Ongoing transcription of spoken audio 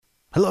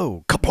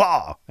Hello,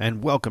 kapla,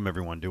 and welcome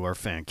everyone to our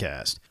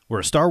Fancast,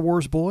 where a Star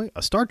Wars boy,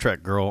 a Star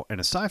Trek girl, and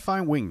a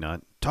sci-fi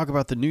wingnut talk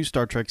about the new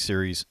Star Trek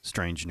series,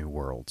 Strange New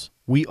Worlds.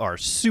 We are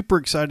super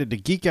excited to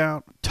geek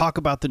out, talk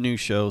about the new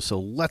show, so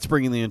let's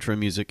bring in the intro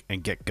music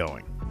and get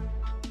going.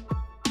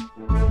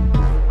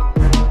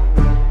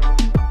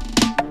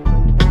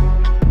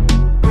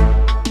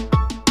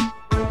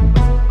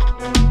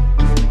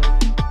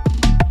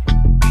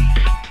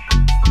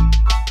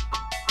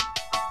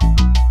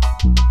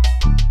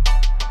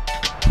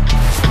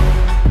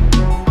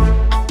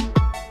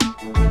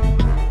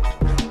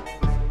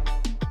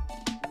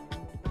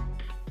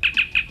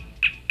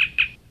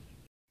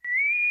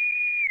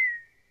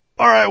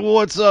 Alright,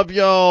 what's up,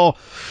 y'all?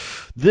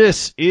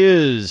 This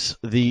is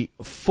the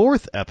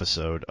fourth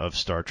episode of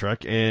Star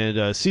Trek,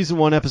 and Season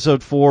 1,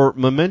 Episode 4,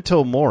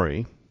 Memento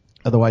Mori.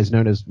 Otherwise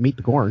known as Meet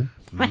the Gorn.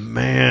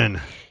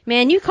 Man,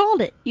 you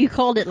called it. You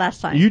called it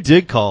last time. you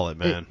did call it,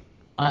 man.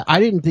 I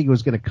didn't think it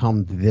was going to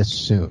come this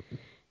soon,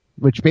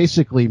 which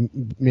basically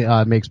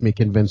makes me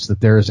convinced that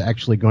there is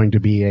actually going to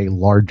be a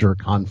larger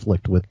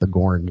conflict with the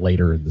Gorn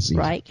later in the season.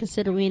 Right,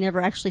 considering we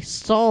never actually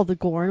saw the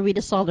Gorn, we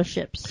just saw their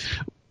ships.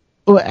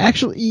 Well,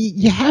 actually,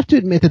 you have to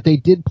admit that they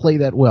did play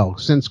that well,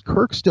 since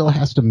Kirk still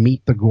has to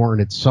meet the Gorn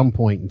at some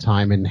point in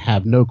time and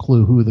have no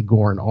clue who the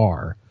Gorn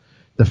are.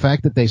 The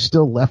fact that they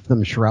still left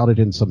them shrouded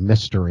in some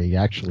mystery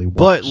actually works.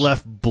 But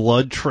left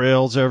blood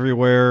trails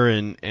everywhere,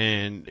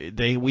 and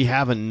we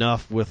have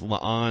enough with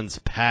La'an's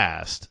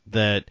past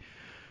that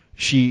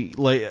she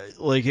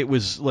like it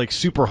was like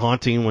super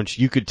haunting when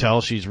you could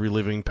tell she's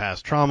reliving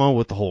past trauma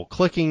with the whole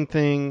clicking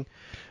thing.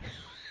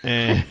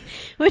 And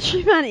Which,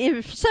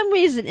 for some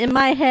reason, in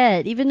my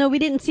head, even though we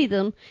didn't see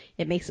them,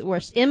 it makes it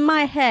worse. In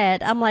my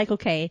head, I'm like,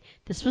 okay,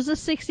 this was the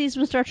 60s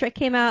when Star Trek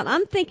came out.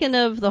 I'm thinking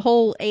of the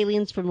whole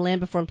aliens from Land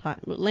Before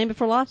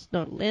Lost?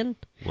 No, Land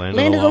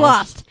of the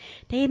Lost.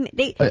 They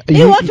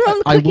walked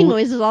around clicking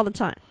noises all the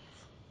time.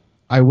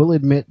 I will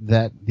admit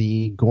that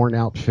the Gorn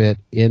outfit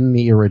in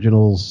the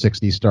original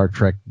 60s Star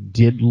Trek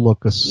did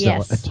look a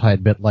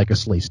tad bit like a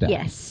sleigh staff.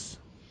 Yes.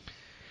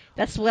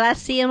 That's what I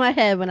see in my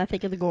head when I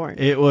think of the Gorn.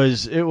 It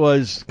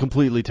was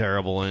completely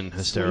terrible and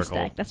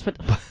hysterical. That's what.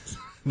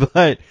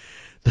 But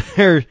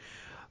there,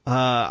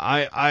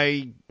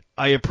 I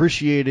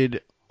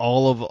appreciated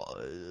all of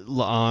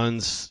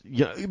La'an's,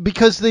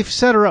 because they've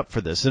set her up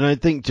for this, and I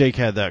think Jake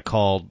had that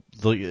called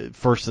the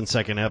first and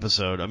second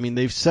episode. I mean,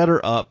 they've set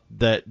her up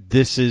that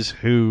this is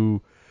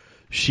who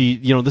she,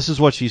 this is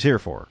what she's here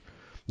for.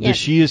 Yeah. That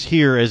she is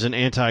here as an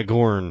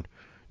anti-Gorn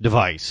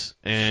device,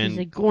 and she's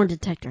a Gorn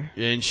detector,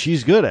 and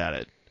she's good at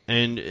it.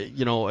 And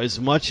as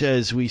much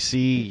as we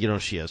see,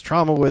 she has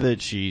trauma with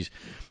it. She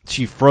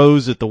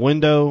froze at the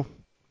window,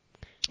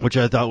 which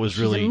I thought was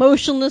really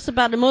emotionless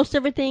about most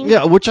everything.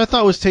 Yeah, which I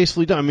thought was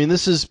tastefully done. I mean,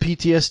 this is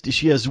PTSD.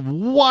 She has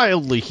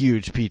wildly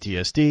huge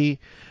PTSD,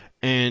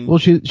 and well,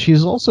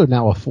 she's also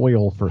now a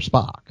foil for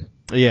Spock.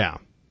 Yeah.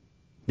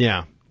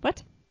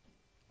 What?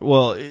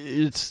 Well,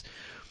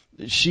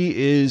 she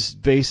is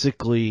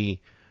basically.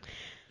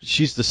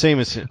 She's the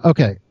same as him.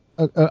 Okay,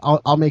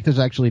 I'll make this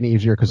actually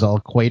easier because I'll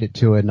equate it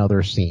to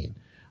another scene.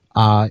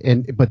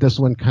 But this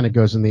one kind of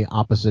goes in the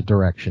opposite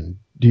direction.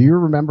 Do you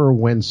remember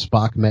when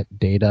Spock met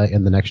Data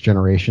in The Next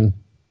Generation?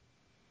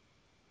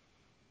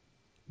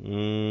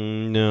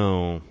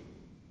 No.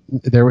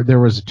 There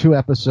was 2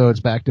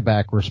 episodes back to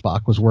back where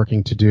Spock was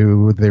working to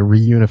do the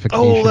reunification.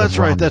 Oh, that's of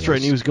right. Romulus. That's right.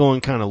 And he was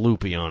going kind of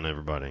loopy on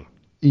everybody.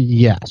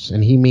 Yes,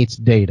 and he meets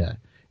Data.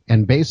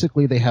 And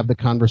basically they have the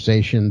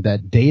conversation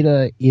that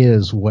Data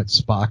is what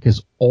Spock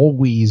has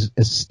always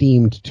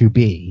esteemed to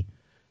be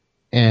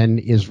and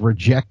is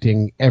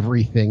rejecting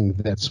everything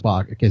that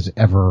Spock has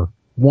ever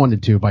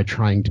wanted to by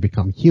trying to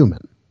become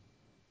human.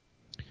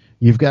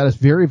 You've got a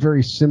very,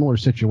 very similar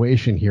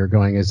situation here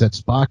going, is that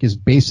Spock is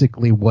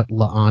basically what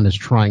La'an is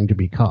trying to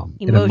become.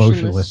 An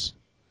emotionless.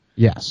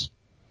 Yes.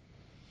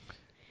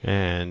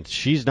 And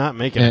she's not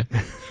making it.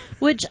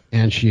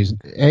 And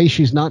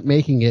she's not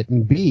making it,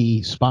 and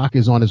B, Spock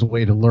is on his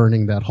way to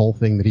learning that whole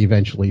thing that he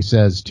eventually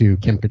says to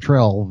Kim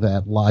Cattrall,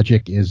 that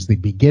logic is the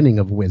beginning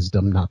of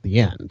wisdom, not the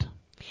end.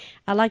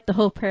 I like the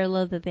whole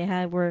parallel that they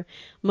had where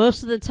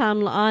most of the time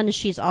La'an,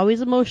 she's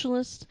always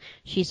emotionless.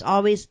 She's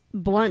always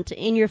blunt,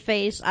 in your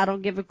face. I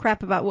don't give a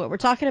crap about what we're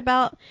talking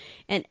about.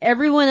 And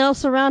everyone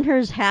else around her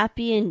is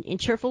happy and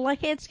cheerful,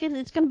 like, hey, it's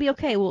gonna be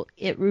okay. Well,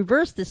 it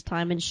reversed this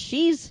time, and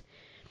she's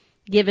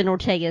given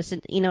Ortega,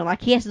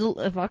 like he has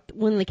to,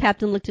 when the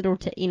captain looked at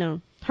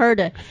Ortega, her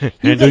to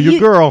handle your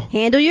girl.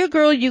 Handle your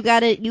girl. You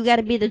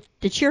gotta be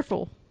the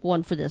cheerful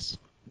one for this.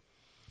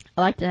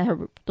 I like to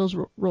have those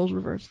roles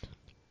reversed.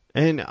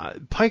 And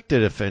Pike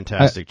did a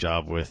fantastic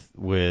job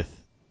with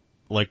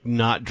like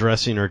not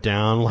dressing her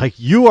down. Like,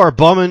 you are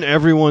bumming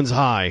everyone's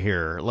high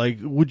here. Like,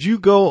 would you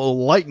go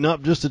lighten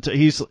up just to?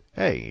 He's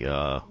hey,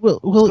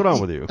 what's going on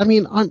with you? I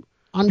mean,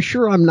 I'm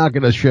sure I'm not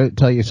going to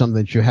tell you something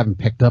that you haven't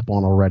picked up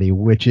on already,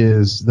 which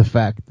is the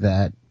fact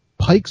that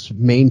Pike's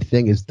main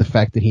thing is the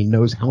fact that he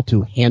knows how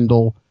to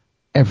handle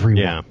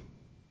everyone.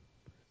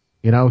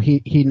 Yeah.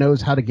 He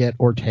knows how to get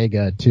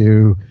Ortega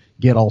to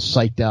get all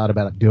psyched out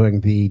about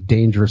doing the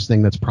dangerous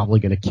thing that's probably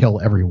going to kill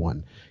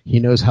everyone. He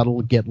knows how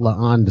to get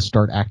La'an to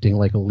start acting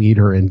like a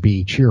leader and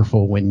be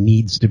cheerful when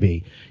needs to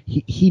be.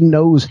 He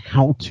knows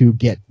how to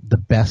get the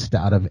best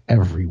out of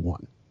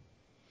everyone.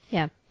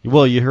 Yeah.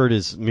 Well, you heard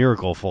his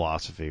miracle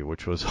philosophy,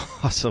 which was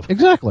awesome.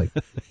 Exactly.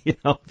 If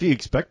you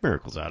expect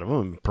miracles out of them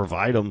and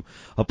provide them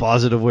a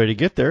positive way to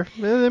get there,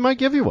 they might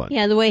give you one.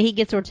 Yeah, the way he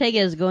gets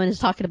Ortega's going is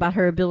talking about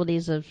her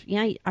abilities of,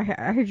 I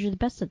heard you're the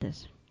best at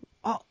this.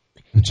 Oh,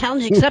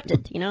 challenge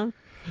accepted,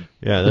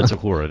 Yeah, that's a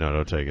whore, not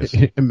Ortega's.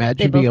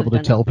 Imagine being able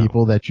to tell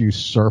people that you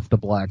surfed a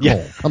black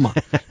hole. Come on.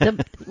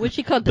 What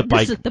she called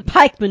the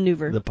pike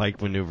maneuver. The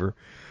pike maneuver.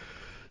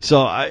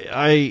 So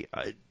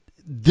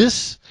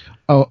this.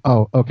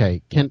 Oh,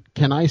 okay.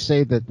 Can I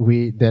say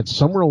that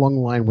somewhere along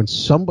the line when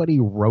somebody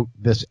wrote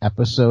this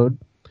episode,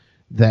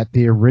 that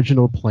the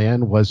original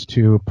plan was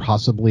to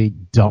possibly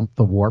dump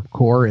the warp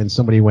core, and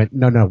somebody went,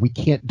 no, we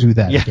can't do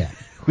that again.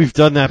 We've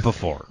done that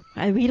before.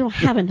 We don't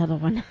have another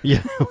one.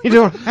 Yeah, we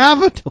don't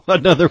have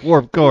another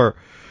warp core.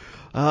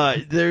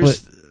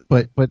 There's.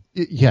 But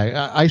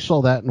I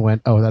saw that and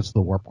went, oh, that's the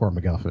warp core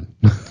MacGuffin.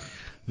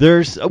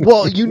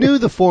 You knew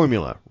the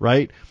formula,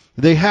 right?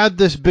 They had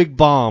this big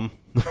bomb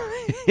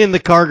in the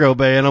cargo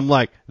bay, and I'm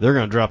like, they're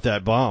going to drop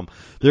that bomb.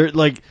 They're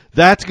like,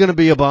 that's going to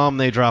be a bomb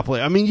they drop.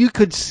 I mean, you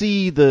could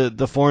see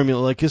the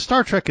formula, like, because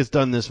Star Trek has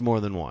done this more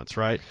than once,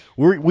 right?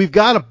 We've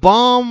got a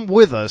bomb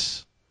with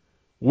us.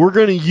 We're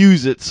going to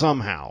use it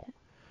somehow.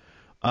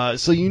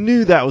 So you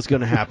knew that was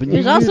going to happen.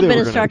 There's also been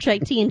a Star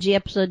Trek TNG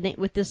episode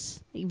with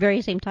this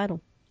very same title.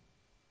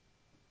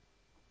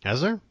 Has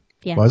there?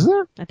 Yeah. Was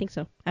there? I think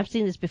so. I've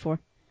seen this before.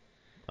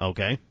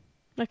 Okay.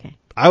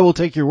 I will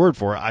take your word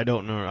for it. I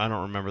don't know. I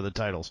don't remember the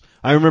titles.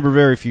 I remember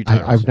very few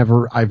titles.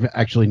 I've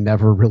actually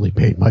never really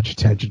paid much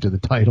attention to the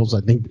titles.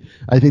 I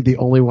think the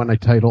only one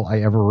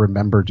I ever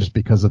remember just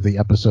because of the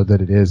episode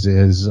that it is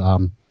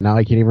now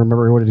I can't even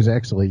remember what it is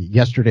actually.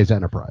 Yesterday's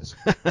Enterprise.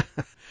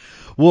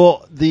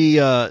 Well,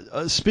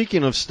 the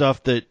speaking of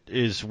stuff that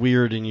is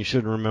weird and you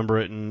shouldn't remember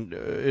it, and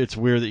it's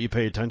weird that you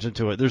pay attention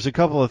to it, there's a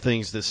couple of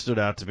things that stood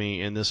out to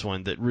me in this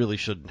one that really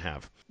shouldn't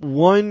have.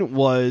 One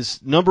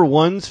was number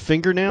one's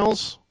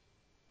fingernails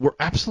were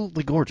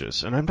absolutely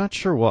gorgeous, and I'm not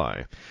sure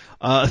why.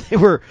 They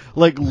were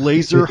like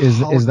laser. Is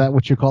that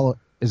what you call it?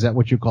 Is that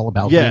what you call a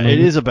balcony moment? Yeah, it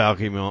is a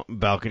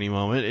balcony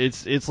moment.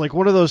 It's like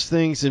one of those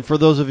things, and for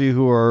those of you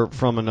who are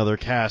from another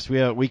cast,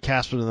 we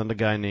cast with another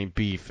guy named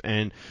Beef,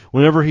 and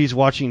whenever he's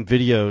watching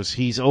videos,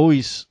 he's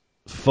always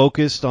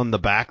focused on the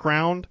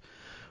background,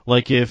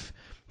 like if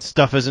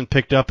stuff isn't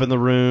picked up in the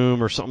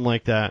room or something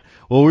like that.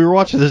 Well, we were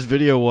watching this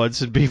video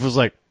once, and Beef was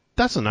like,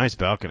 that's a nice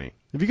balcony.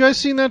 Have you guys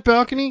seen that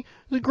balcony?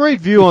 There's a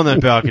great view on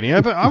that balcony.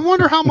 I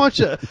wonder how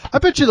much. I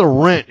bet you the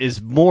rent is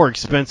more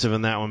expensive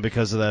in that one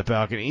because of that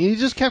balcony. He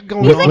just kept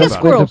going He's on like a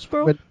about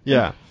squirrel. it.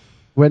 Yeah.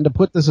 When to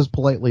put this as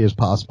politely as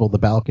possible, the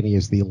balcony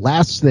is the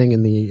last thing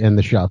in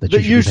the shot that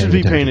you should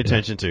be paying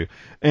attention to.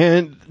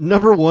 And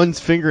number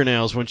one's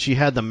fingernails, when she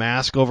had the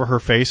mask over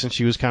her face and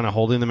she was kind of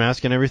holding the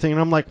mask and everything,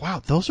 and I'm like,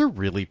 wow, those are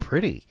really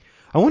pretty.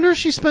 I wonder if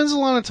she spends a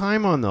lot of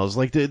time on those.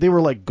 Like they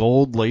were like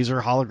gold laser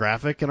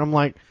holographic, and I'm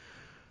like,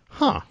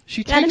 huh.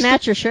 She gotta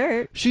match your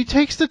shirt. She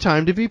takes the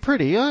time to be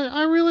pretty.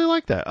 I really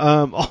like that.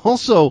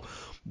 Also,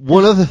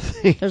 one other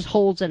thing. There's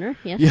holes in her.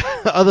 Yes. Yeah.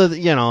 Other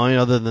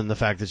than the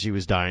fact that she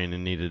was dying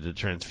and needed a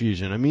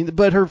transfusion. I mean,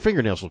 but her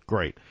fingernails look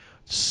great.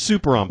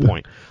 Super on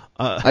point.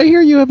 I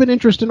hear you have an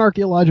interest in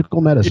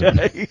archaeological medicine.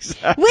 Yeah,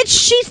 exactly. Which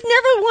she's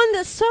never one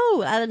that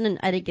sewed. I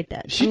didn't get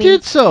that. She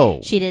did sew.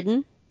 She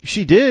didn't.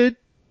 She did.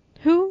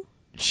 Who?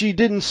 She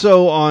didn't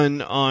sew on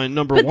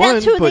number one. But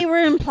that's who they were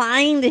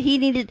implying that he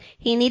needed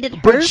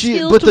her skills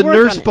to work on it. But the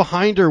nurse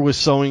behind her was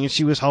sewing, and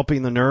she was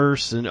helping the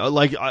nurse, and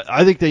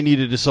I think they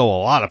needed to sew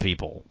a lot of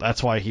people.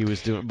 That's why he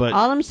was doing. But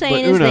all I'm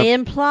saying is they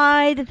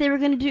implied that they were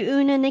going to do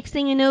Una. Next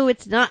thing you know,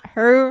 it's not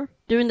her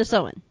doing the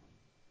sewing.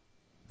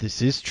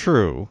 This is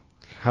true.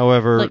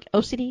 However, like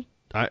OCD.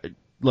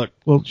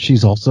 Well,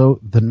 she's also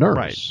the nurse,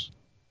 right?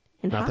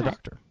 And not hot. the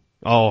doctor.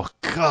 Oh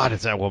God,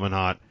 is that woman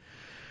hot?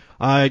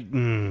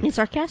 It's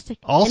sarcastic.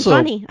 Also, and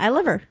funny. I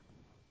love her.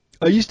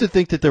 I used to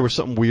think that there was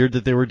something weird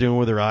that they were doing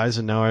with her eyes,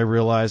 and now I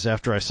realize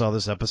after I saw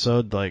this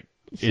episode, like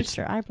it's just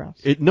her eyebrows.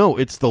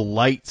 It's the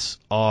lights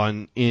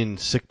in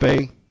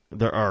sickbay.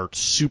 They are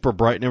super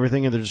bright and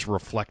everything, and they're just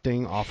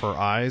reflecting off her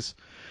eyes.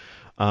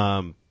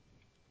 But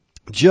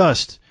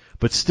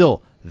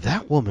still,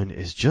 that woman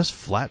is just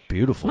flat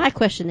beautiful. My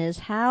question is,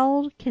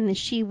 how can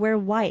she wear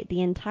white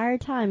the entire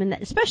time, and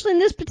especially in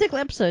this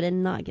particular episode,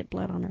 and not get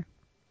blood on her?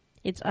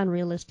 It's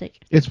unrealistic.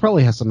 It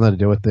probably has something to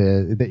do with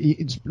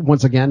it's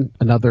once again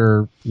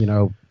another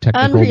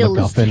technical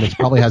MacGuffin. It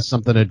probably has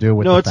something to do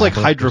with it's like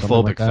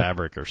hydrophobic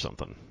fabric or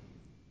something.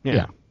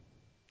 Yeah.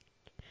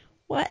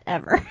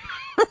 Whatever.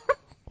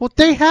 Well,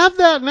 they have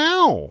that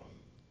now.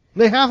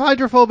 They have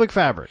hydrophobic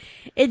fabric.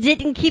 It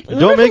didn't keep.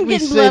 Don't make me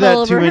say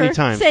that too many her.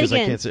 times because I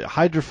can't say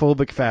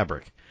hydrophobic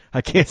fabric. I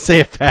can't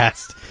say it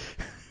fast.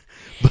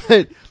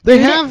 But they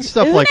have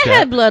stuff like Una that.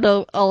 had blood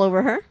all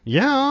over her.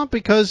 Yeah,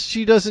 because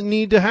she doesn't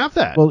need to have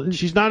that. Well,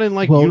 she's not in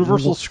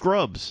Universal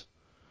Scrubs.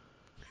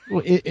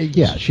 Well,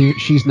 yeah,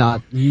 she's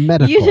not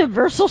medical.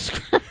 Universal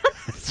Scrubs.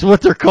 That's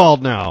what they're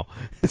called now.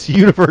 It's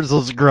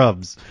Universal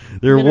Scrubs.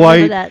 They're I'm gonna white.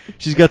 remember that.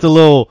 She's got the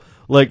little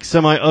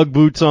semi-Ugg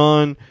boots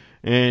on,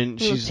 and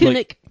Little she's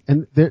tunic.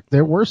 And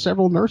there were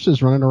several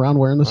nurses running around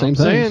wearing the same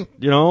saying,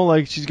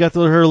 things. she's got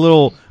her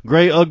little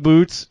gray Ugg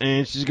boots,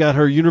 and she's got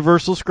her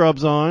Universal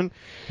Scrubs on,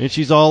 and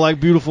she's all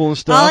beautiful and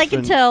stuff. All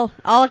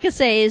I can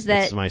say is that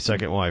that's my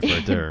second wife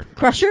right there.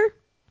 Crusher,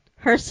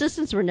 her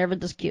assistants were never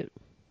this cute.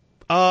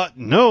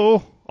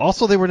 No.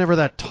 Also, they were never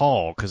that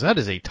tall, because that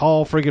is a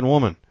tall friggin'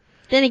 woman.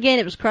 Then again,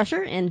 it was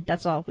Crusher, and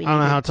that's all we I don't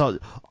know needed. how tall.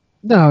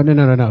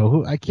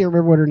 No. I can't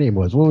remember what her name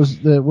was. What was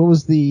the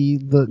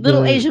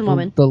Little Asian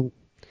woman.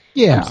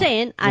 Yeah. I'm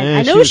saying, Yeah,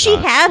 I she know was she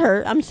hot. had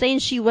her. I'm saying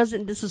she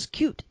wasn't as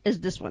cute as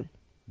this one.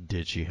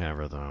 Did she have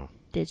her, though?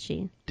 Did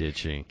she? Did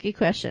she? Good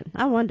question.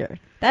 I wonder.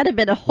 That'd have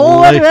been a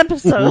whole other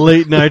episode.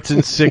 Late nights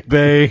in sick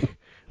bay.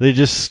 They're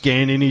just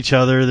scanning each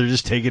other. They're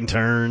just taking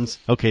turns.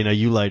 Okay, now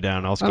you lie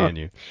down. I'll scan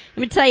you.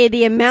 Let me tell you,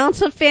 the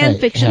amounts of fan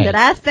fiction hey. that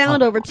I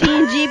found over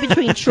TNG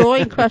between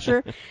Troy and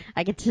Crusher,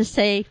 I get to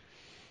say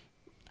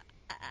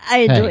I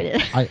enjoyed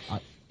it.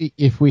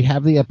 If we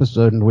have the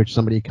episode in which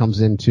somebody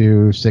comes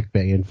into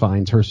sickbay and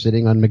finds her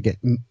sitting on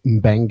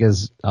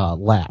Mbanga's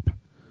lap,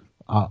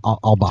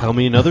 I'll buy. Tell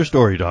me another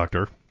story,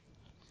 Doctor.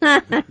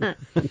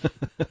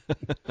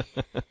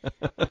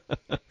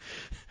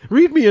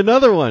 Read me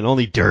another one,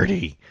 only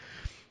dirty.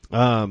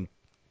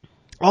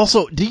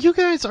 Also,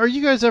 are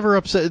you guys ever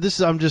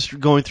upset? I'm just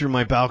going through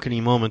my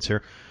balcony moments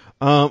here.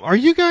 Are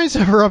you guys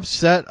ever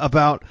upset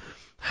about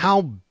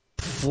how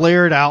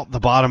flared out the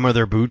bottom of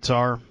their boots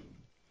are?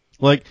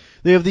 Like,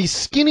 they have these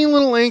skinny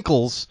little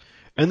ankles,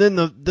 and then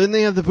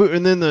they have the boot,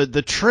 and then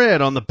the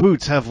tread on the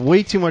boots have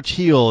way too much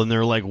heel, and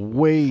they're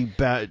way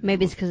bad.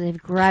 Maybe it's because they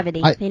have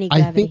gravity. They need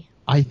gravity.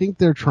 I think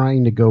they're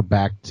trying to go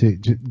back to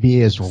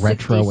be as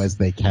retro 60s. as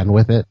they can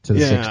with it, to the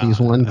 60s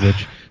one,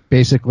 which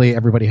basically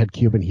everybody had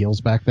Cuban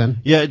heels back then.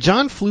 Yeah,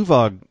 John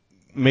Fluvog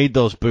made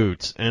those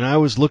boots, and I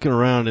was looking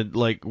around at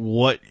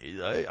what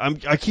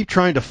I keep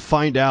trying to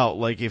find out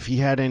if he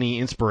had any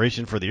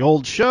inspiration for the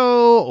old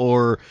show,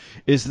 or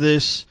is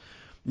this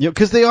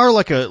because they are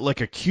like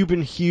a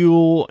Cuban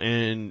heel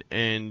and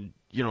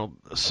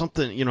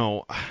something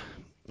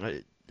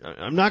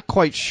I'm not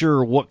quite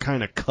sure what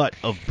kind of cut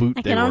of boot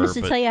I they can were.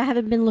 honestly tell you I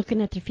haven't been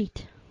looking at their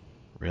feet.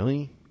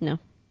 Really? No.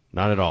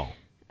 Not at all.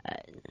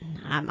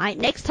 I might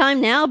next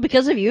time now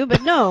because of you,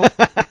 but no.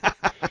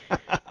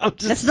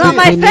 That's saying. not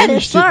my They fetish,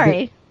 managed to-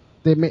 sorry.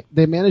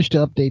 They managed to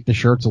update the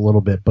shirts a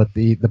little bit, but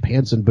the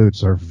pants and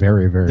boots are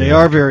very, very. They retro.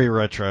 are very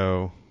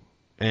retro,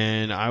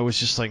 and I was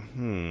just like,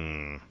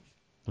 all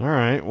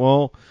right,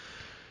 well,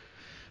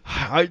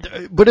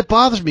 but it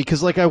bothers me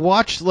because I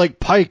watched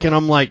Pike, and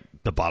I'm like,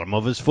 the bottom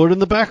of his foot and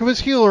the back of his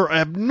heel are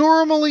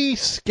abnormally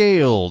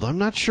scaled. I'm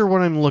not sure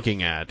what I'm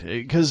looking at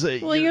because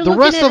Well, you're the looking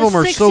rest at of a them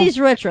are so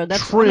 60s retro.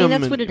 That's trim.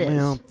 that's what it is.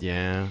 Well,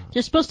 yeah.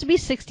 They're supposed to be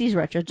 60s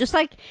retro, just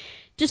like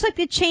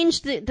they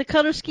changed the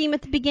color scheme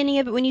at the beginning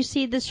of it when you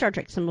see the Star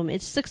Trek symbol.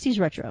 It's 60s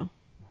retro.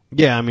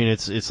 Yeah, I mean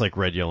it's like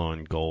red, yellow,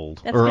 and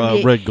gold, That's or gonna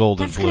be- red, gold,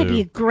 and That's gonna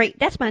blue. be great.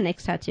 That's my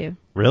next tattoo.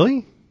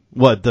 Really?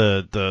 What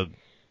the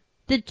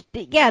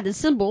The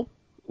symbol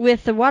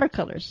with the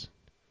watercolors.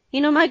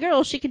 My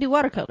girl, she can do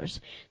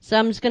watercolors. So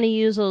I'm just going to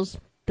use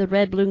the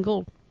red, blue, and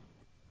gold.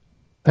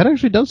 That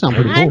actually does sound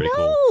pretty I cool. pretty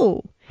know.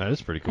 cool. That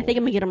is pretty cool. I think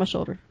I'm going to get on my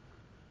shoulder.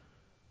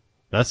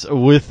 That's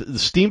with the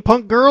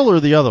steampunk girl or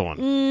the other one?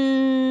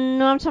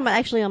 No, I'm talking about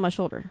actually on my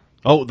shoulder.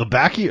 Oh, the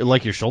back of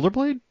your shoulder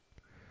blade?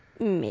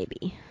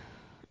 Maybe.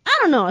 I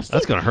don't know.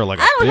 That's gonna hurt like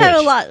a I don't bitch. have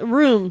a lot of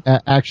room.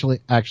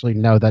 Actually,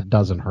 no, that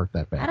doesn't hurt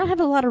that bad. I don't have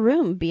a lot of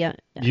room beyond.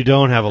 You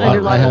don't have a lot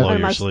of room under below your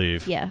my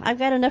sleeve. Yeah, I've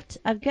got enough.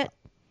 I've got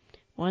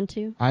 1,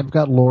 2. I've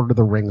got Lord of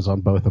the Rings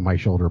on both of my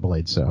shoulder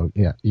blades, so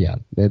yeah,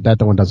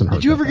 that one doesn't hurt.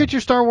 Did you ever that get bad.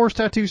 your Star Wars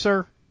tattoo,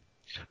 sir?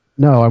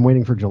 No, I'm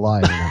waiting for July.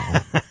 On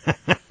that one.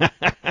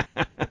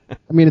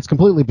 I mean, it's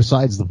completely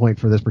besides the point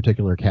for this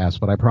particular cast,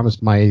 but I promised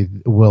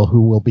who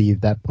will be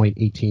at that point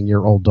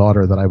 18-year-old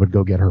daughter that I would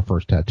go get her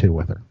first tattoo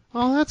with her.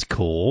 Oh, that's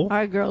cool.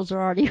 Our girls are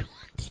already wanting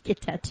to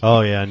get tattooed.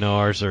 Oh yeah, no,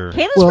 ours are.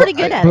 Kayla's pretty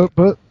good at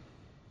it.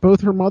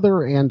 Both her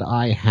mother and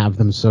I have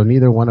them, so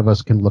neither one of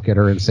us can look at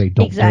her and say,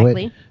 "Don't do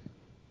Exactly. it."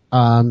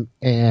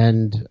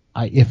 And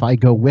if I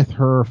go with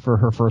her for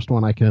her first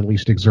one, I can at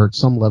least exert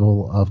some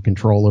level of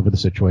control over the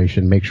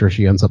situation, make sure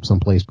she ends up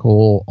someplace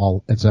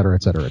cool, et cetera,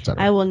 et cetera, et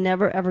cetera. I will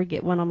never ever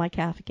get one on my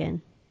calf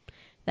again.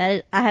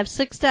 I have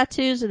 6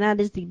 tattoos, and that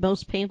is the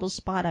most painful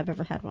spot I've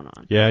ever had one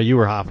on. Yeah, you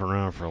were hopping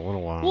around for a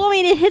little while. Well, I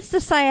mean, it hits the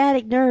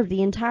sciatic nerve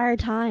the entire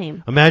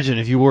time. Imagine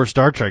if you wore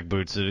Star Trek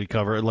boots, it'd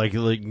cover it like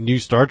new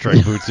Star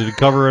Trek boots, it'd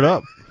cover it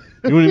up.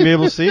 You wouldn't be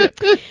able to see it.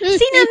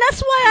 See, now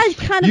that's why I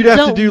kind of You'd have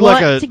to don't do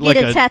want like to get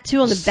a tattoo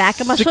on the back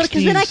of my shoulder,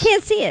 because then I 60s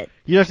can't see it.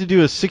 You'd have to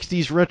do a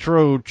 60s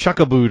retro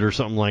chuckaboot or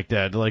something like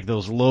that, like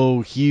those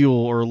low heel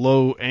or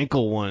low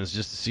ankle ones,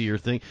 just to see your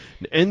thing.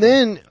 And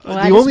then Well, the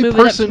I just only move it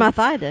up person, to my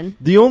thigh then.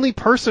 the only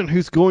person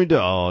who's going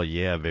to, oh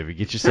yeah, baby,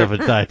 get yourself a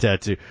thigh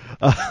tattoo.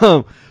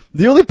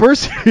 The only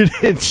person who'd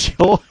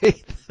enjoy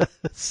the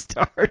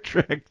Star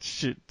Trek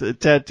the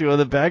tattoo on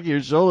the back of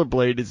your shoulder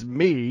blade is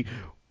me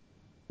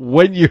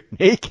when you're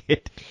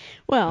naked.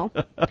 Well,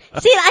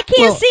 see, I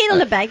can't see it on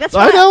the back. That's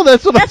why, I know,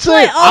 that's what I'm that's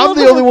why saying. all I'm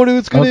the over- only one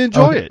who's going to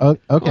enjoy it. Well,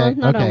 Okay.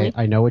 not only.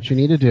 I know what you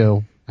need to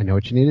do.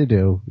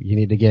 You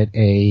need to get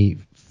a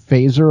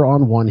phaser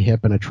on one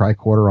hip and a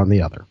tricorder on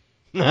the other.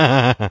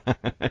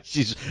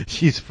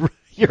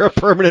 You're a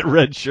permanent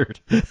red shirt.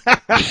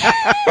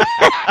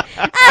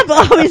 I've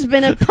always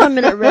been a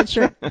permanent red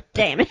shirt.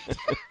 Damn it.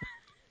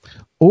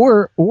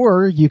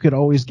 Or you could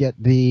always get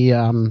the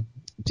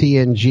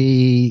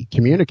TNG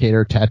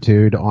communicator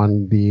tattooed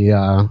on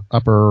the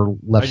upper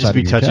left I side just of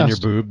be your touching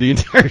chest. your boob the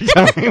entire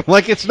time.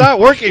 Like, it's not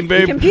working,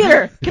 babe.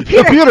 Computer.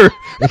 Computer.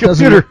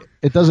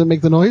 It doesn't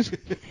make the noise?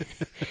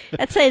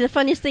 I'd say the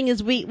funniest thing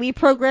is we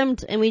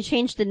programmed and we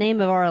changed the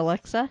name of our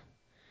Alexa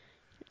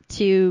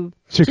to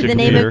the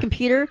name of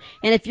computer.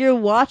 And if you're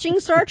watching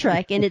Star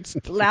Trek and it's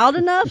loud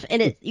enough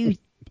and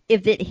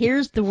if it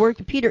hears the word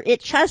computer,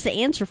 it tries to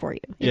answer for you.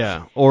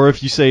 Yeah. Or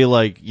if you say,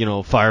 like,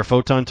 fire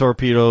photon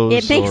torpedoes.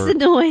 It makes the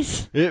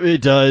noise.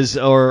 It does.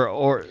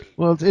 Or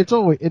Well, it's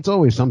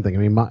always something. I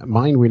mean,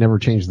 mine we never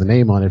changed the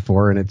name on it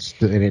for, and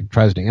it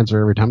tries to answer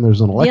every time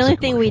there's an Alexa The only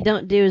thing we commercial.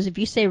 don't do is if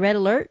you say red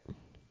alert.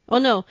 Oh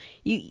no,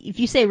 if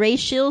you say raise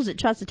shields, it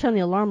tries to turn the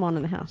alarm on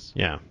in the house.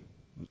 yeah.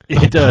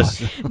 It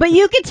does. But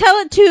you can tell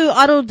it to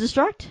auto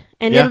destruct,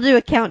 and Yeah. it'll do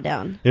a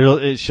countdown.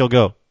 She'll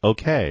go,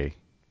 okay.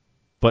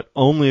 But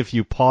only if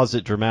you pause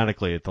it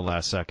dramatically at the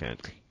last second.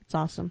 It's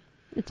awesome.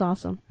 It's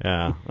awesome.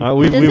 Yeah.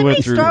 We Does it went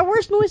make through. Star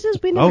Wars noises?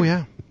 We never... Oh,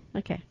 yeah.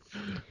 Okay.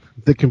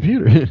 The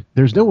computer.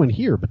 There's no one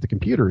here, but the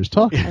computer is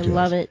talking. I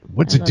love it.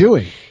 What's I it love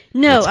doing?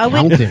 No, It's I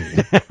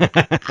wouldn't.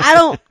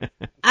 counting.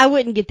 I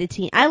wouldn't get the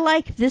team. I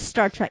like this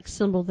Star Trek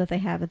symbol that they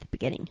have at the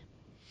beginning.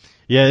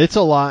 Yeah, it's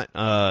a lot.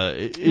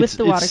 It's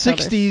the watercolors.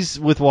 60s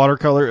with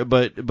watercolor,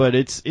 but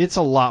it's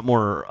a lot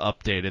more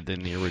updated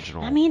than the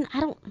original. I mean,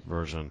 I don't.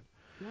 version.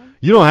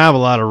 You don't have a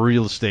lot of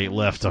real estate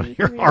left on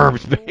your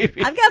arms,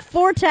 baby. I've got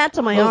 4 tats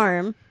on my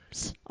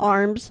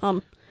arms.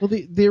 Well,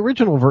 the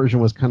original version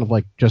was kind of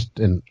like just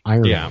an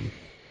iron. Yeah.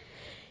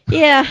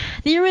 Yeah,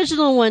 the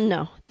original one,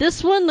 no.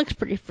 This one looks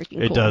pretty freaking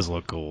cool. It does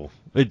look cool.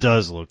 It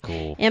does look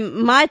cool. And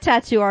my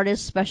tattoo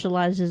artist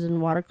specializes in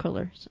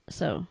watercolors,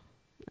 so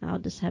I'll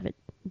just have it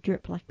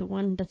drip like the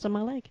one that's on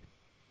my leg.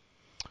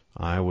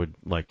 I would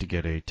like to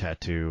get a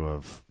tattoo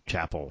of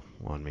Chapel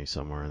on me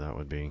somewhere. That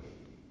would be.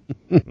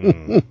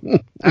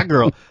 That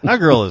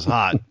girl is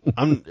hot.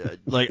 I'm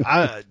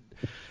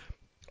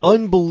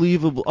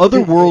unbelievable,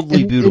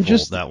 otherworldly beautiful.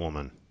 just- that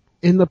woman.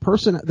 In the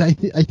person, I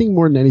think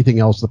more than anything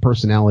else, the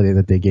personality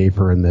that they gave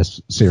her in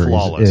this series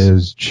Flawless.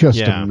 is just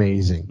Yeah.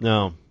 amazing.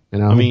 No, You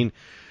know? I mean,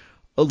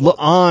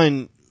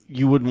 La'an,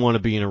 you wouldn't want to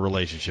be in a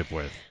relationship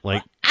with.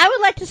 Like, I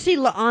would like to see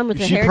La'an with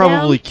her she'd hair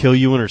probably down. kill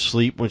you in her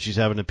sleep when she's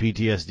having a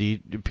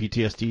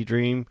PTSD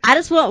dream. I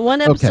just want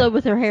one episode Okay.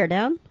 with her hair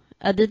down.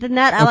 Other than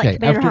that, I Okay, like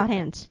Commander after- Hot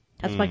Hands.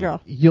 That's my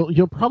girl.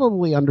 You'll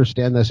probably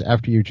understand this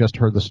after you just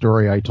heard the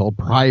story I told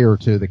prior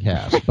to the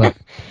cast, but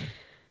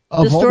The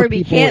of all story the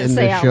we people can't in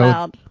say this out show,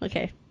 loud.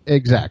 Okay.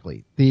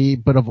 exactly.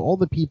 But of all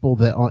the people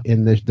that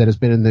has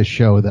been in this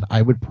show that I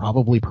would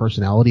probably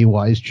personality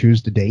wise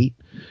choose to date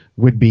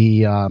would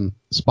be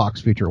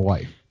Spock's future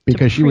wife,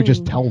 because she would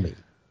just tell me.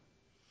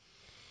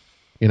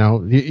 You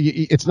know,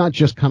 it's not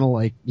just kind of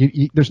like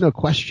there's no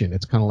question.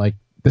 It's kind of like,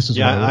 this is what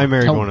Yeah, I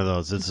married tell one me. of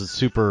those. It's a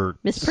super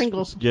Miss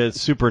Pringles. Yeah, it's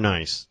super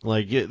nice.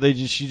 Like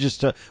she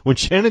just when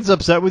Shannon's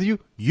upset with you,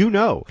 you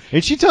know,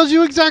 and she tells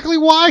you exactly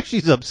why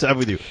she's upset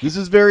with you. This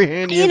is very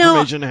handy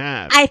information to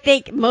have. I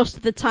think most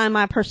of the time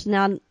my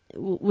personality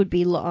would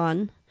be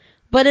La'an,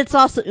 but it's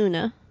also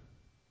Una.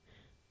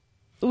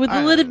 With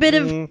a little bit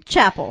of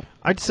Chapel.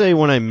 I'd say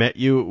when I met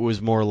you, it was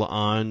more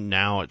La'an.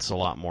 Now it's a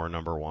lot more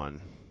number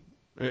one.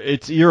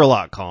 You're a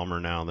lot calmer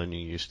now than you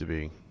used to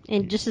be.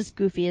 And just as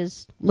goofy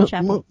as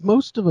Chapel.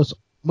 Most of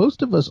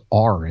us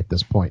are at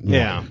this point. In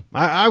Yeah, life.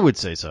 I would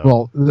say so.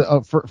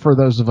 Well, for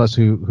those of us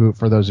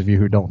for those of you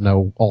who don't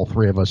know, all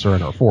 3 of us are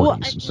in our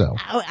 40s. So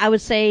I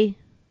would say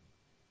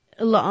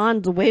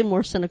La'an's way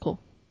more cynical.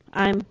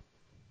 You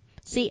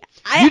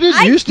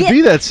didn't used to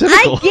be that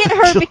cynical. I get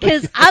her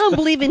because I don't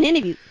believe in any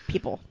of you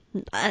people.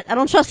 I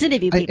don't trust any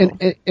of you people.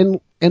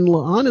 And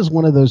La'an is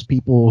one of those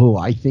people who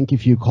I think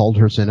if you called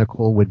her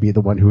cynical would be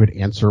the one who would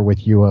answer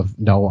with you of,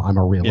 no, I'm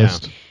a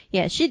realist.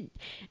 Yeah,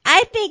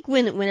 I think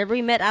whenever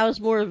we met, I was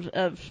more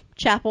of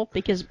Chapel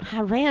because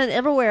I ran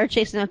everywhere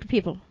chasing after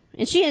people,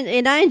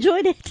 and I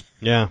enjoyed it.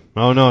 Yeah.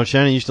 Oh no,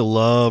 Shannon used to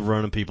love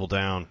running people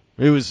down.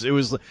 It was not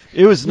a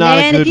good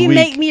Man, if you week.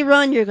 make me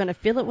run, you're gonna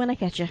feel it when I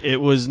catch you. It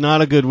was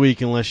not a good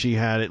week unless she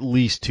had at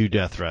least 2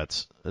 death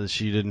threats.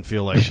 She didn't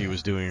feel like she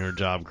was doing her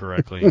job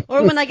correctly.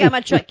 Or when I got my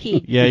truck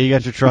keyed. Yeah, you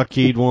got your truck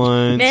keyed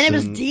once. Man, it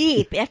was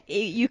deep.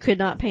 You could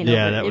not paint over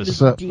it. That It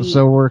was was deep.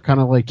 So we're kind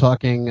of like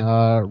talking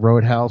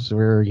Roadhouse,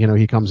 where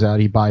he comes out,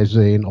 he buys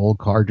an old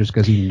car just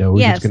because he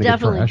knows it's going to get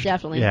trashed.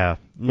 Definitely. Yeah,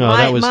 no,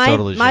 that was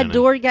totally my Shannon.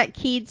 door got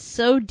keyed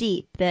so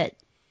deep that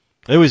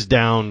It was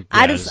down.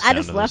 I yeah,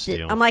 just left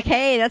it. I'm like,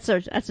 hey, that's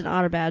an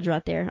honor badge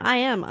right there. I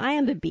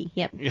am the B.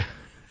 Yep. Yeah.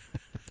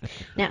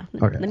 Now,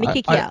 Okay. let me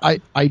kick you out.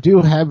 I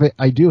do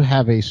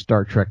have a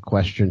Star Trek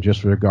question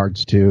just with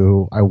regards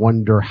to, I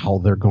wonder how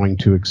they're going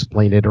to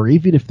explain it, or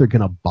even if they're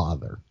going to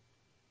bother.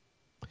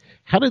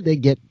 How did they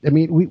get, I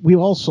mean, we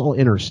all saw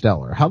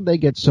Interstellar. How did they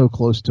get so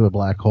close to a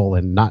black hole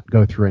and not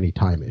go through any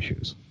time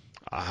issues?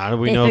 How do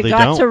we they know they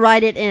forgot don't? to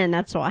write it in,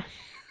 that's why.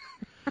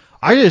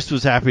 I just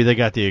was happy they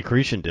got the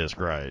accretion disk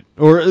right,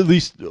 or at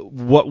least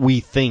what we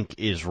think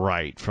is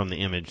right from the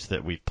image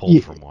that we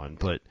pulled from one.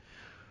 But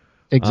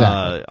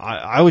exactly,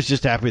 I was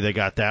just happy they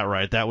got that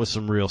right. That was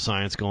some real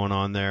science going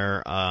on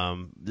there.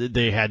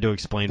 They had to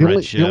explain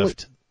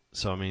redshift.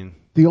 So I mean,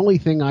 the only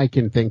thing I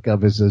can think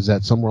of is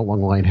that somewhere along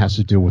the line has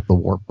to do with the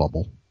warp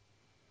bubble.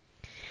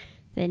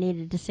 They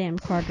needed to Sam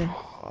Carter.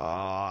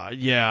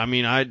 Yeah, I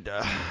mean,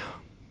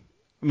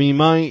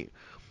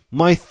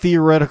 my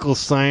theoretical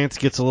science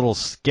gets a little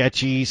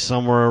sketchy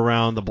somewhere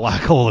around the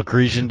black hole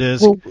accretion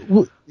disk.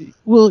 But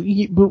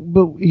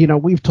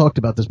we've talked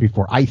about this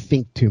before. I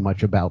think too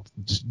much about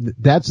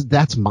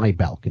that's my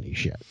balcony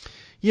shit.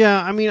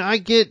 Yeah, I mean,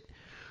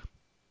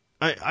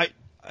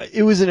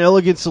 it was an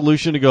elegant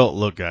solution to go,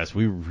 look, guys,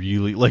 we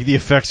really, like the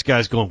effects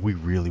guys going, we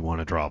really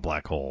want to draw a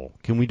black hole.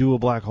 Can we do a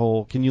black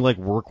hole? Can you, like,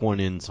 work one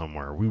in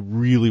somewhere? We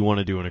really want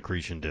to do an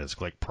accretion disk,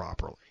 like,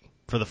 properly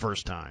for the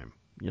first time,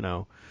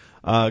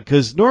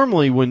 Because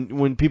normally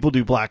when people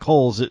do black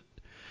holes, it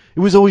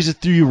was always a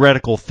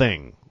theoretical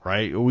thing,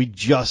 right? We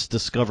just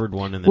discovered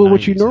one in the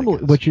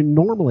 90s. What you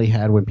normally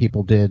had when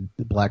people did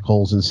black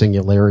holes and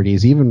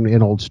singularities, even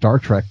in old Star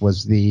Trek,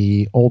 was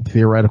the old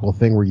theoretical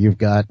thing where you've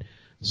got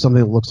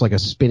something that looks like a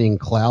spinning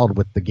cloud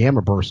with the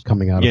gamma burst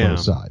coming out of both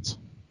sides.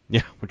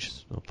 Yeah, which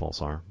is a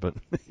pulsar, but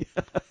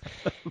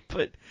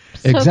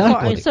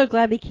exactly. I'm so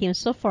glad we came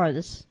so far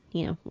this,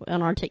 on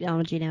our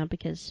technology now,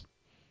 because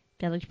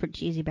that looked pretty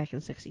cheesy back in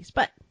the 60s,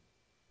 but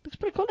looks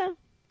pretty cool now.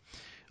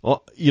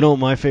 Well,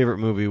 my favorite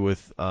movie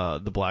with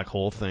the black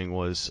hole thing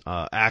was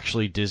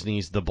actually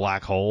Disney's The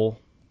Black Hole.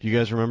 Do you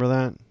guys remember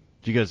that?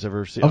 Do you guys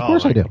ever see it? Of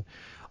course I do.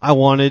 I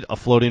wanted a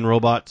floating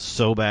robot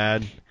so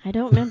bad. I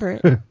don't remember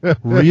it.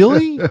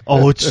 Really?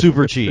 Oh, it's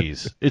super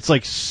cheese. It's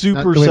like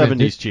super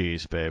 70s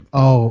cheese, babe.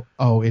 Oh,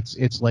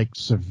 it's like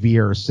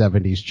severe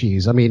 70s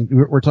cheese. I mean,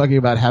 we're talking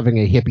about having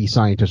a hippie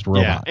scientist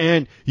robot. Yeah,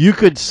 and you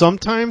could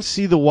sometimes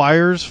see the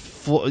wires,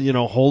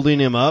 holding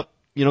him up,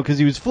 because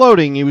he was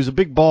floating. He was a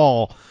big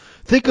ball.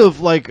 Think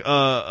of like,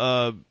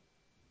 the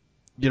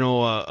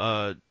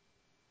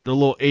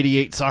little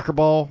 88 soccer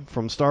ball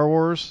from Star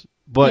Wars,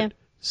 but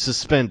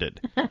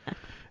suspended.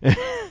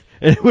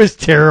 And it was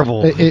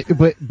terrible.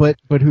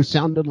 But who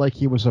sounded like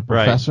he was a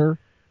professor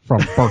from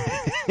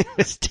Berkeley. It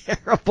was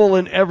terrible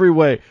in every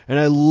way, and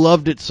I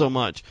loved it so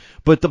much.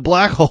 But the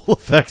black hole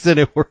effects in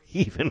it were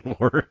even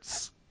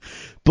worse.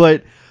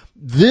 But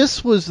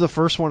this was the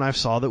first one I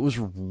saw that was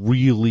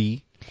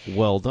really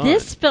well done.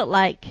 This felt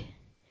like,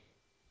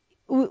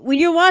 when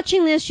you're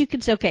watching this, you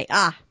could say, okay,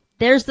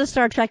 there's the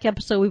Star Trek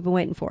episode we've been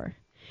waiting for.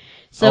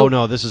 So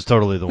no, this is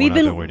totally the one I've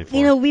been waiting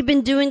for. We've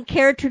been doing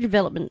character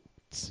development.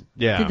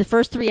 Yeah. Through the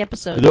first 3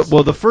 episodes.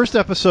 The first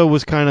episode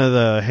was kind of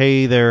the,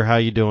 hey there, how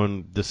you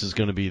doing? This is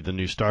going to be the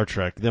new Star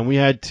Trek. Then we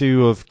had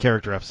 2 of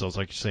character episodes,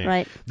 like you're saying.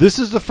 Right. This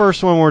is the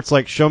first one where it's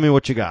like, show me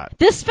what you got.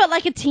 This felt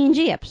like a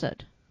TNG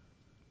episode.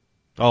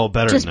 Oh,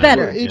 better Just than that.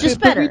 better. Just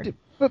better.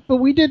 But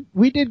we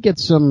did get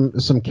some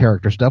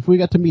character stuff. We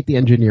got to meet the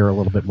engineer a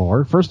little bit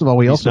more. First of all,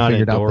 we also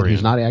figured out that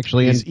he's not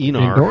actually he's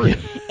Endorian.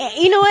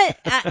 You know what?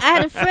 I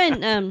had a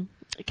friend,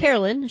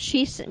 Carolyn.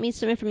 She sent me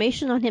some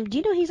information on him. Do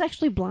you know he's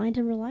actually blind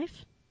in real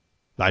life?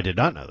 I did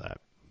not know that.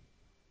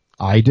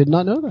 I did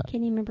not know that. Can't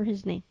even remember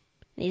his name.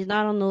 He's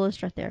not on the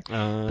list right there.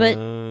 But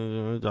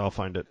I'll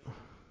find it.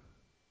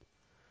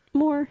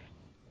 More.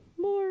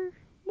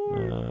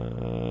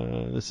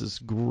 This is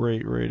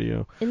great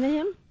radio. Isn't it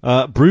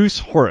him? Bruce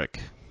Horrick.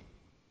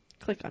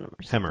 Click on him.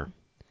 Hemmer.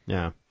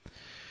 Yeah.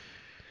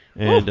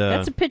 And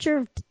that's a picture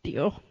of.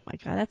 Oh my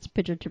God, that's a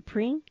picture of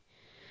T'Pring.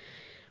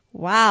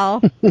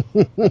 Wow.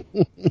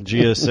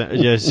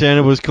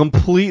 Shannon was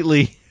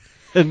completely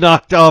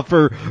knocked off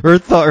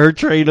her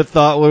train of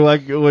thought when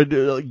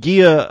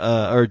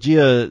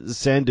Gia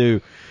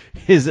Sandhu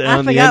is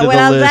on the end of the list. I forgot what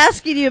I was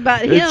asking you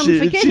about him.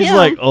 Forget him. She's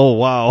like, oh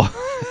wow.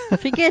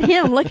 Forget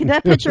him. Look at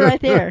that picture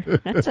right there.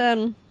 That's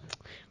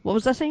what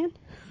was I saying?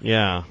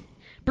 Yeah.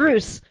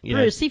 Bruce.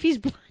 See if he's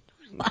blind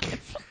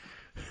alive.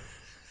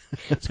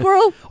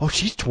 Squirrel. Oh,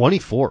 she's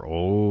 24.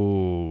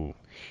 Oh.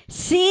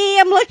 See,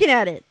 I'm looking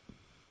at it.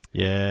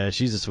 Yeah,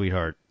 she's a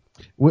sweetheart.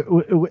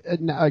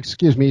 Now,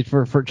 excuse me,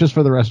 for just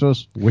for the rest of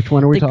us, which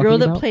one are we talking about?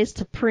 The girl that plays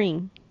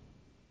T'Pring.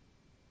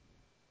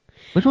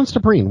 Which one's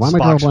T'Pring? Why am I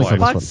drawing a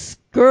blank on this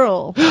one?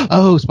 girl.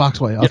 Oh, Spock's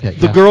wife. Okay.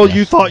 The yes, girl yes,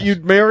 you thought yes.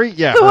 you'd marry?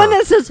 Yeah. The one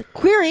that says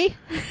query.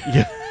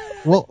 Yeah.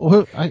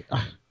 Well, I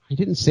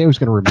didn't say I was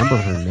going to remember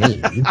her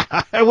name.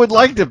 I would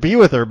like to be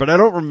with her, but I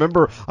don't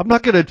remember. I'm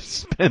not going to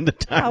spend the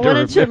time I to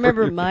wanted to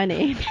remember her. my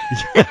name.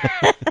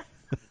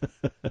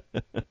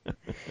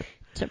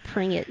 To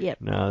bring it, yep.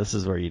 No, this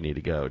is where you need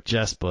to go.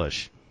 Jess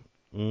Bush.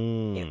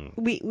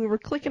 We were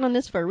clicking on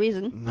this for a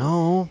reason.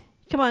 No.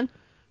 Come on.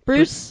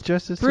 Bruce. But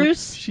Jess is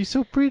Bruce. she's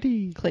so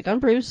pretty. Click on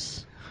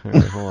Bruce. All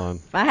right, hold on.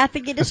 If I have to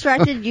get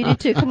distracted, you do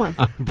too. Come on.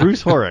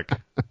 Bruce Horrick.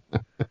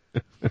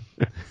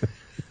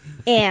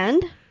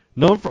 And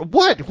Known for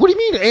what? What do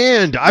you mean?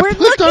 And I we're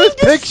clicked on his looking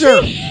to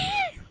picture. see-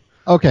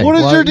 Okay. What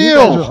is well, your You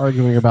deal? guys are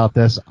arguing about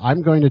this.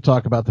 I'm going to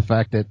talk about the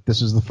fact that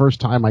this is the first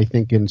time I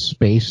think in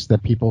space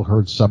that people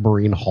heard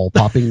submarine hull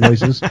popping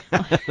noises.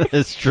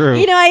 It's true.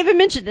 You know, I even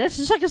mentioned this.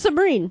 It's like a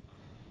submarine.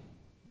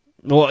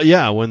 Well,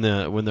 yeah, when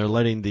they're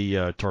letting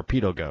the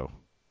torpedo go.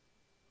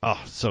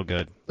 Oh, so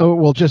good. Oh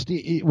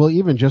well,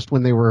 even just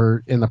when they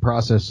were in the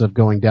process of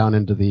going down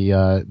into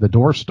the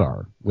door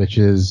star, which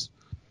is,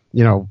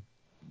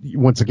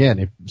 once again,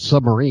 if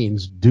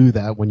submarines do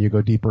that when you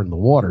go deeper in the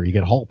water, you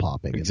get hull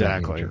popping.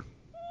 Exactly.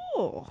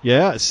 Oh.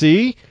 Yeah,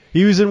 see?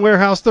 He was in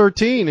Warehouse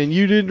 13 and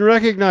you didn't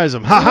recognize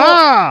him. Ha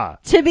ha!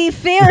 To be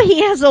fair,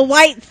 he has a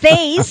white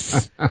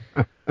face.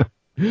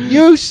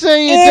 You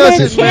say it And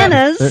doesn't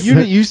antennas.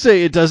 matter. You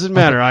say it doesn't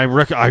matter.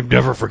 I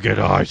never forget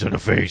eyes on a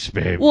face,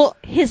 babe. Well,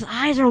 his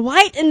eyes are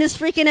white in this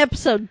freaking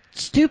episode.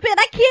 Stupid.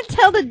 I can't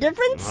tell the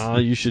difference.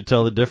 You should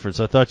tell the difference.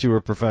 I thought you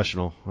were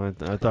professional. I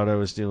thought I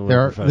was dealing with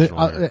a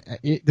professional.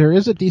 There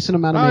is a decent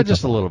amount of makeup.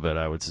 Just a little bit,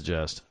 I would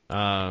suggest.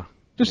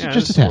 Just a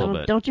a tad. little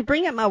bit. Don't you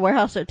bring up my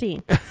Warehouse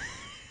 13.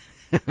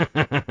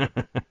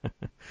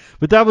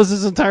 But that was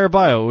his entire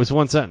bio. It was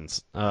one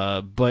sentence.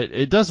 But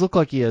it does look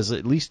like he has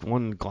at least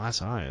one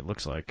glass eye, it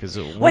looks like.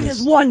 What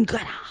is one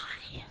good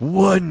eye?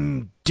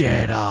 One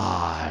dead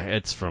eye.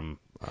 It's from,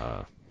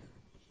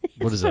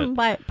 what is from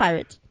that?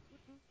 Pirates.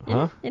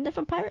 Huh? Isn't it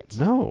from Pirates?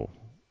 No.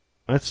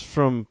 That's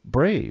from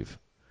Brave.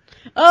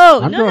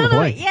 Oh, I'm no. drawing a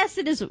blank. Yes,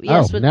 it is.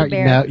 Yes, with now, the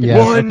bear. now, The yeah,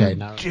 bear. One okay,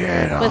 now.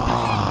 dead With-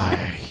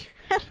 eye.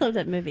 I love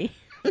that movie.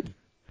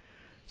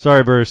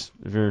 Sorry, Bruce,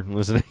 if you're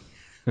listening.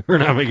 We're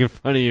not making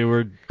fun of you.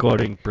 We're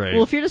quoting Brave.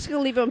 Well, if you're just going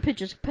to leave it on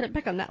pictures, put it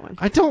back on that one.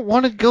 I don't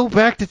want to go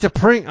back to the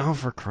prank. Oh,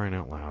 for crying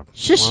out loud.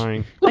 Shush.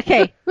 Fine.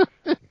 Okay.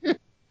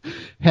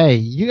 Hey,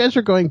 you guys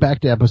are going back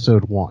to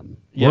episode 1.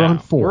 Yeah, We're on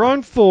 4. We're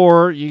on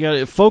 4. You got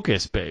to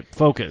focus, babe.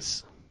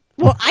 Focus.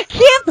 Well, I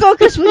can't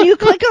focus when you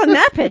click on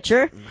that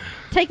picture.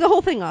 Take the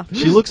whole thing off.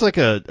 She looks like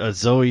a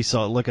Zoe,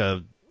 like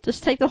a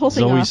Just take the whole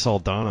thing Zoe off.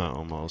 Saldana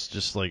almost,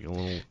 just like a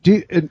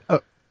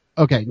little.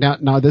 Okay,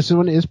 now this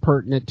one is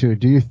pertinent to.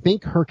 Do you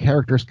think her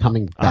character's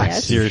coming back? I Yes.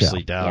 to the seriously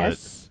show? doubt it.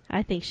 Yes,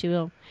 I think she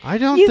will. I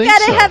don't You think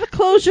gotta so. have a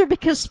closure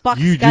because Spock's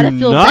You gotta do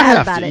feel not bad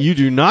have about to. it. You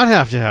do not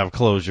have to have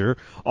closure.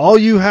 All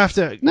you have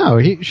to. No,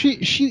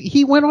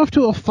 he went off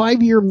to a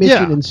 5-year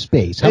mission Yeah. in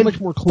space. How And much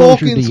more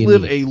closure Vulcans do you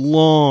live need? a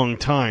long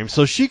time,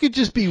 so she could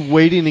just be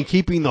waiting and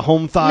keeping the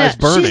home No, thighs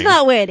burning. she's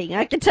not waiting.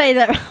 I can tell you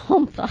that.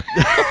 Home thighs.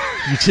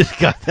 You just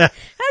got that.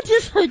 I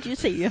just heard you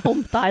say your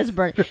home thighs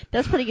burn.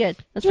 That's pretty good.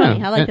 That's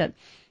funny. I like that.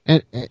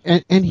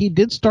 And he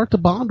did start to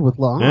bond with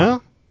La'an. Yeah,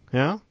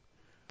 yeah.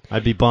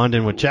 I'd be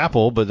bonding with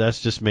Chapel, but that's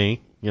just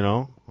me.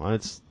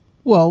 It's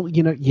Well,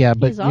 yeah,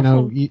 but He's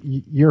awful.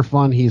 you're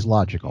fun. He's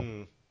logical.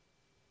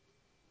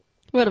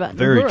 What about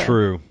very Uhura?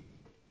 true.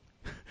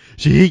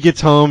 He gets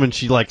home and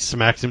she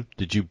smacks him.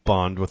 Did you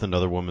bond with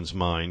another woman's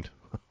mind?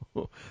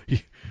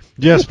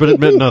 Yes, but it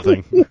meant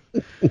nothing.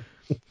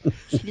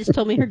 She just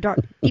told me her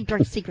deep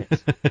dark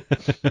secrets.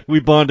 We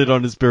bonded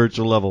on a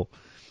spiritual level.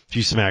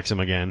 She smacks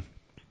him again.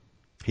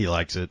 He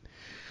likes it.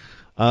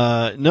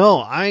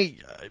 No,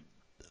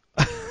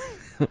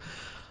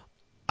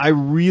 I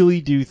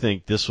really do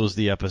think this was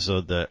the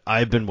episode that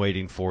I've been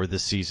waiting for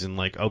this season.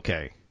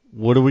 Okay,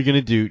 what are we going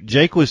to do?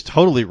 Jake was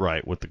totally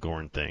right with the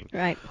Gorn thing.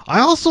 Right.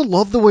 I also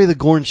love the way the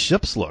Gorn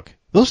ships look.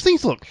 Those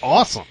things look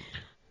awesome.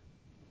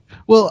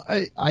 Well,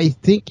 I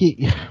think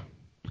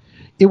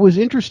it was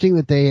interesting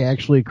that they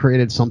actually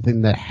created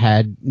something that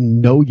had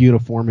no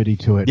uniformity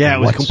to it. Yeah, it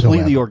was whatsoever.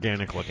 completely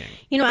organic looking.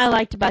 I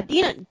liked about,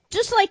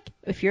 just like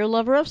if you're a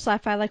lover of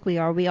sci-fi like we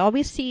are, we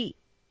always see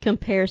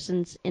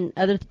comparisons in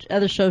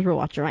other shows we're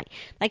watching, right?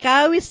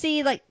 I always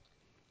see,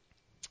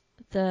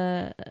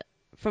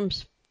 from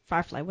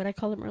Firefly, what I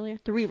called them earlier?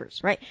 The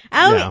Reavers, right?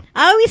 I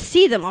always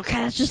see them. Okay,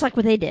 that's just like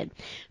what they did.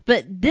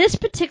 But this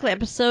particular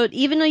episode,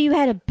 even though you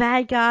had a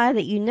bad guy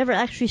that you never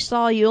actually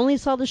saw, you only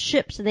saw the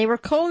ships, and they were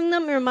calling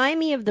them, remind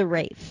me of the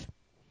Wraith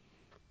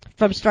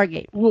from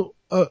Stargate. Well,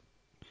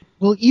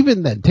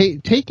 even then,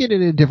 take it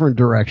in a different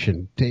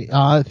direction.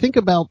 Think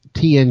about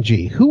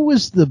TNG. Who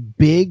was the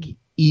big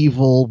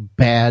evil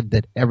bad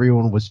that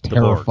everyone was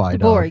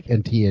terrified of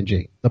in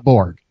TNG? The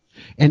Borg.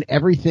 And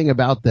everything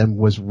about them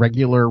was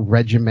regular,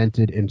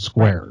 regimented, and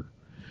square.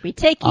 Right. We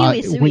take you,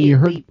 these are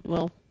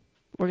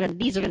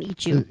gonna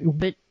eat you.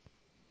 But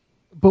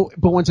But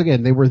once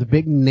again, they were the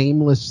big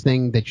nameless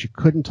thing that you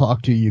couldn't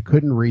talk to, you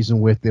couldn't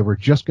reason with. They were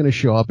just going to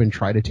show up and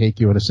try to take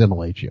you and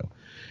assimilate you.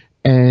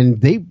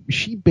 And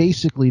she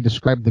basically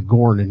described the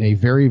Gorn in a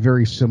very,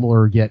 very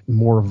similar yet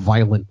more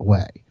violent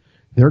way.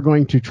 They're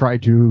going to try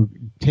to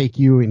take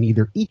you and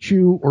either eat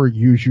you or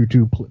use you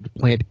to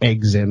plant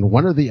eggs in,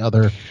 one or the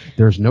other.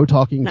 There's no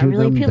talking to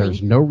them. Appealing.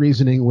 There's no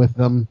reasoning with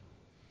them.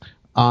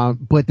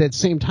 But at the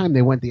same time,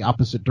 they went the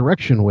opposite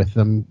direction with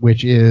them,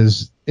 which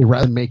is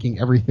rather than making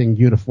everything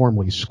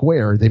uniformly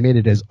square, they made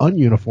it as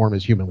ununiform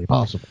as humanly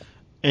possible.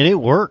 And it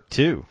worked,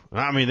 too.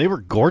 I mean, they were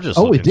gorgeous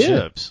looking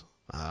ships.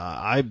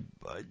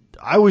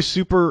 I was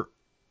super,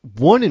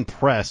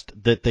 impressed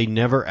that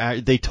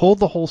they told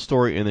the whole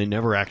story and they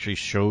never actually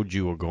showed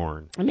you a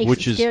Gorn. It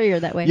makes it scarier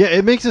that way. Yeah,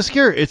 it makes it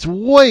scary. It's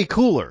way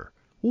cooler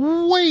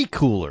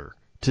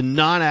to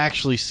not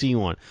actually see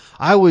one.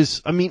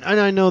 And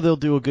I know they'll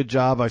do a good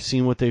job. I've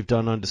seen what they've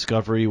done on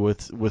Discovery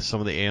with some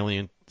of the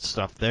alien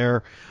stuff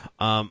there.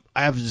 I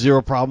have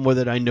zero problem with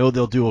it. I know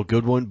they'll do a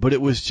good one, but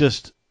it was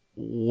just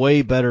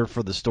way better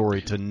for the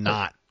story to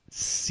not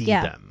see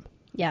them.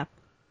 Yeah.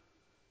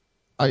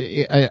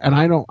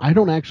 I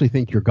don't actually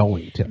think you're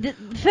going to. The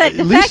fact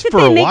that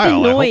they make the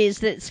noise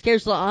that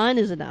scares La'an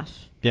is enough.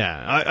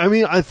 Yeah,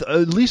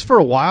 at least for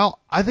a while,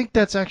 I think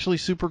that's actually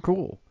super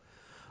cool.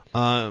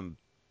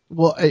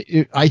 Well,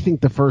 I think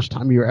the first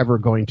time you're ever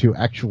going to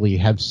actually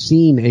have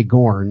seen a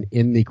Gorn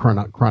in the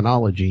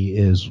chronology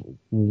is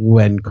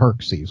when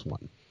Kirk sees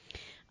one.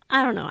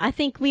 I don't know. I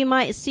think we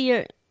might see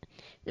it.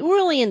 We're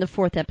only in the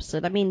 4th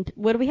episode. I mean,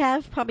 what do we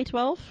have? Probably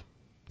 12?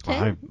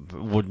 10? I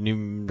wouldn't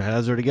even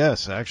hazard a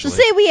guess, actually. So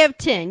say we have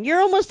 10. You're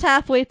almost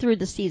halfway through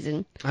the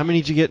season. How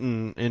many did you get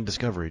in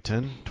Discovery?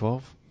 10?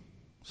 12?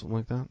 Something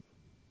like that?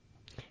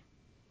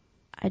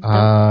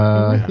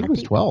 I think it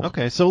was 12.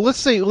 Okay, so let's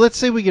say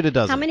we get a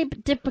dozen. How many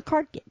did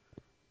Picard get?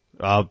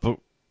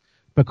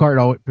 Picard's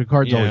always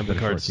been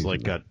Picard's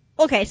like got.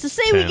 Okay, so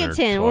say we get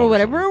 10 or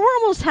whatever. We're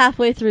almost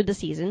halfway through the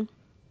season,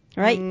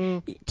 right?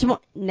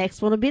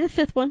 Next one will be the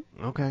 5th one.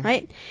 Okay.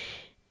 Right.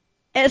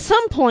 At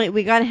some point,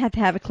 we gotta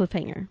have a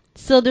cliffhanger.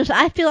 So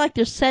I feel like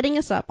they're setting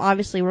us up.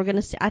 Obviously,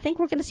 I think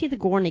we're gonna see the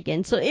Gorn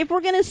again. So if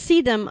we're gonna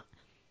see them,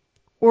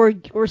 or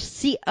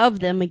see of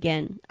them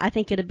again, I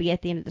think it'll be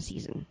at the end of the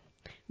season.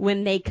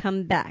 When they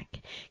come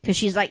back.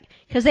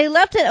 Because they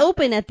left it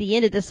open at the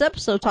end of this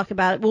episode, talk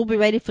about it. We'll be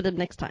ready for them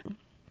next time.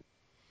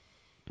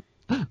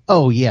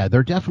 Oh, yeah.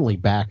 They're definitely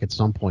back at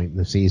some point in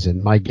the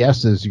season. My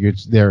guess is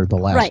they're the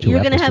last two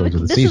episodes of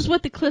the season. This is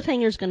what the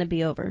cliffhanger is going to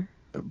be over.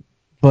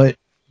 But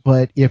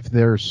if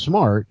they're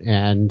smart,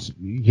 and,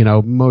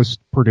 most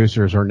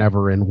producers are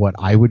never in what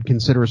I would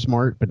consider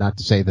smart, but not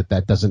to say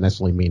that doesn't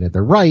necessarily mean that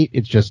they're right.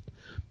 It's just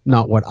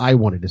not what I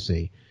wanted to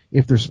see.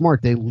 If they're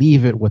smart, they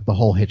leave it with the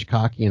whole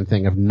Hitchcockian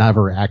thing of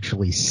never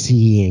actually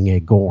seeing a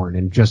Gorn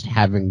and just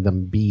having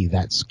them be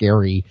that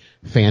scary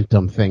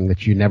phantom thing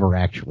that you never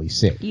actually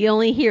see. You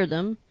only hear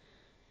them.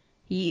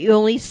 You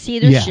only see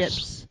their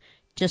ships,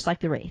 just like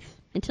the Wraith,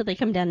 until they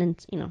come down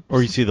and,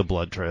 Or you see the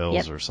blood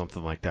trails or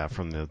something like that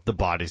from the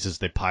bodies as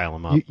they pile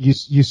them up. You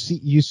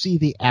see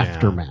the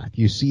aftermath.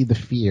 You see the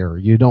fear.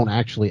 You don't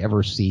actually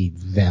ever see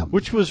them.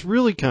 Which was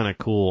really kind of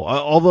cool.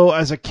 Although,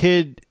 as a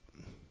kid,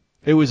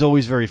 it was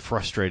always very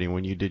frustrating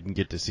when you didn't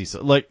get to see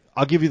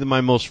I'll give you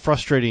my most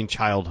frustrating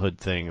childhood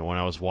thing when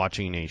I was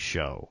watching a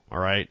show. All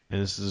right,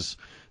 and this is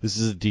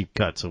a deep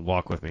cut, so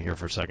walk with me here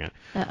for a second.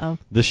 Uh-oh.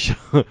 The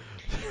show.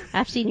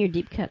 I've seen your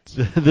deep cuts.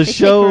 The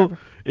show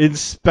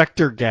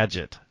Inspector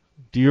Gadget.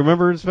 Do you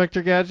remember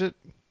Inspector Gadget?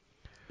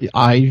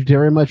 I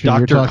very much.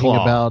 You're talking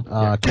about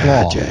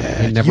Claw.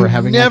 And never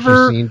actually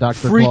seen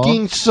Dr. Claw.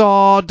 Freaking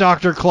saw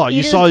Dr. Claw.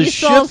 You saw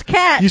his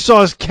cat. You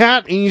saw his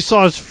cat, and you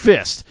saw his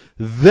fist.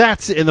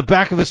 That's in the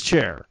back of his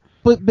chair.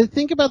 But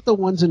think about the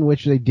ones in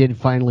which they did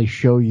finally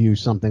show you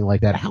something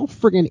like that. How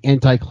friggin'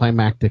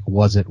 anticlimactic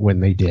was it when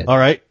they did? All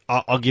right,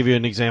 I'll give you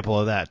an example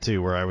of that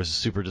too, where I was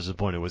super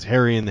disappointed. It was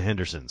Harry and the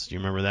Hendersons. Do you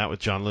remember that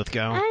with John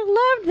Lithgow?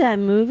 I loved that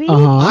movie.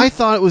 I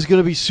thought it was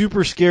going to be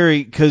super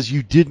scary because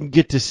you didn't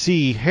get to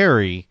see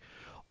Harry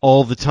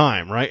all the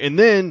time, right? And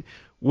then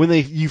when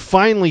you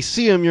finally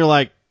see him, you're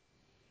like,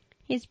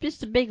 he's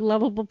just a big,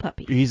 lovable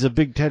puppy. He's a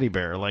big teddy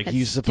bear.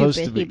 He's supposed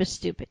to be. He was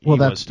stupid. Well,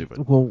 he was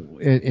stupid. Well,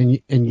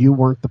 and you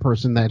weren't the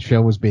person that show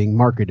was being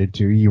marketed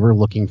to. You were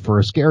looking for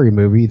a scary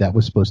movie that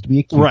was supposed to be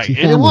a cutesy right,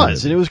 and it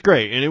was, and it was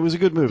great, and it was a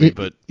good movie.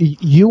 But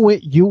you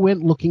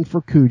went looking for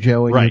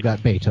Cujo, and you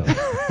got Beethoven.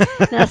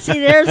 Now,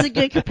 see, there's a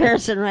good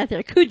comparison right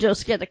there. Cujo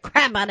scared the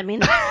crap out of me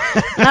when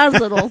I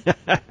was little.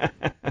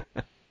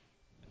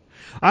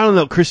 I don't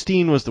know.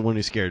 Christine was the one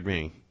who scared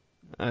me.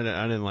 I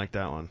didn't like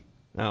that one.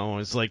 No,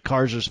 it's like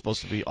cars are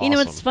supposed to be awesome. You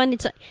know what's funny?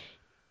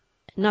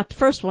 Not the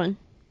first one,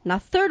 not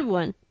the third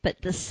one,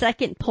 but the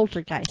second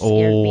Poltergeist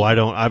scared me.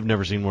 I've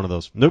never seen one of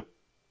those. Nope.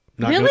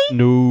 Really?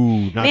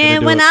 Not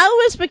Man, when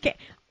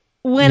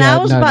I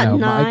was about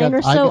 9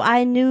 or so,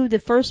 I knew the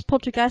first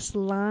Poltergeist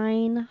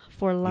line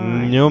for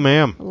line. No,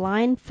 ma'am.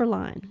 Line for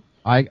line.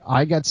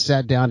 I got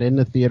sat down in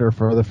the theater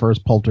for the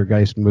first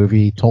Poltergeist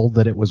movie, told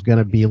that it was going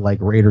to be like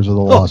Raiders of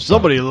the Lost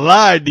somebody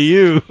lied to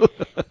you.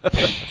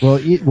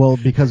 Well,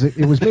 because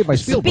it was made by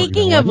Spielberg.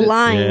 Speaking of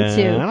lying, Yeah,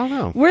 too, I don't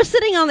know. we're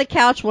sitting on the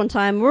couch one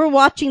time. We're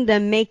watching the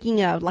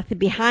making of, like the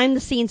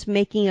behind-the-scenes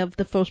making of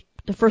the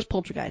first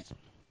Poltergeist.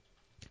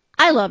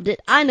 I loved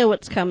it. I know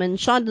what's coming.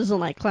 Sean doesn't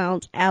like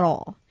clowns at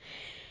all.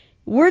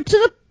 We're to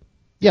the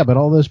Yeah, but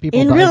all those people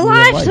in died real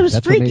life, so it was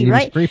That's what made freaky, it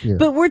right? creepier.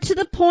 But we're to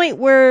the point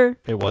where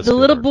It was the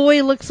little Spielberg.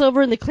 boy looks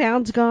over and the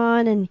clown's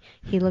gone, and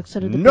he looks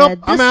under the Nope, bed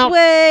I'm this out.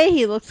 way,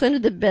 he looks under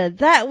the bed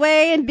that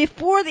way, and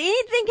before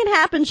anything can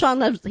happen,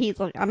 Sean he's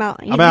like, I'm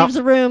out. He I'm leaves out.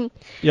 the room.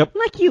 Yep. I'm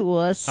like, you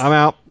wuss. I'm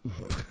out.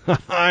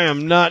 I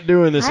am not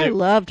doing this. I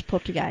loved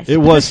Poltergeist. It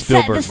But was the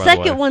Spielberg, by The the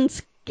second way.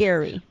 one's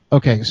scary.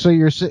 Okay, so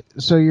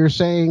you're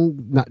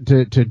saying, not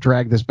to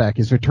drag this back,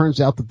 is it turns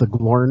out that the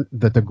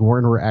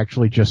Gorn were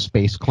actually just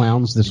space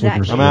clowns. This would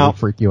Exactly. I'm really out.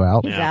 freak you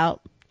out. He's Yeah.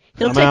 out.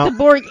 He'll I'm take out. the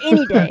Borg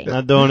any day.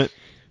 Not doing it.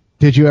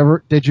 Did you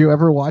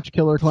ever watch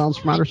Killer Clowns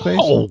from Outer Space?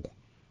 Oh,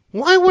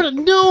 why would it?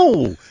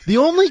 No. The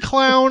only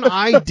clown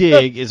I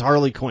dig is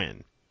Harley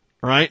Quinn.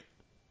 Right?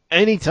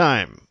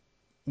 Anytime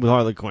with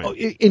Harley Quinn. Oh,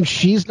 and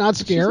she's not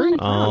scary. She's not-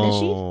 clown, is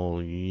she? Oh,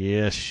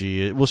 yes,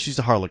 she is. Well, she's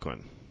a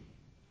Harlequin.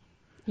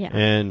 Yeah.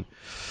 And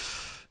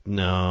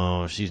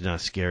no, she's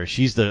not scary.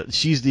 She's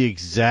the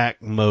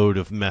exact mode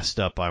of messed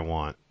up I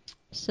want.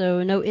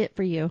 So no it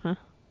for you, huh?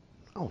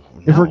 Oh,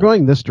 no. If we're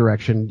going this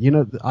direction,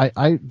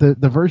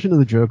 the version of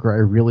the Joker I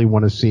really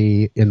want to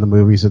see in the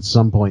movies at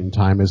some point in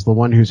time is the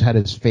one who's had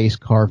his face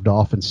carved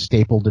off and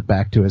stapled it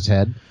back to his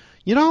head.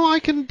 I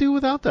can do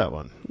without that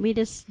one. We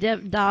just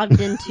dived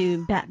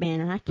into Batman,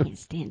 and I can't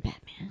stand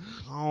Batman.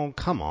 Oh,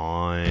 come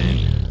on.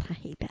 I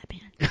hate Batman.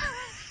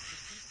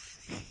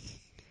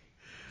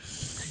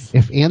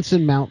 If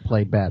Anson Mount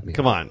played Batman,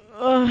 Come on.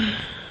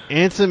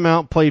 Anson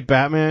Mount played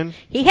Batman,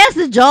 He has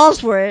the jaws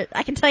for it.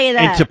 I can tell you and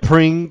that.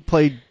 T'Pring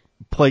played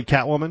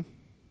Catwoman.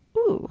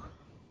 Ooh.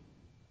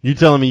 You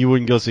telling me you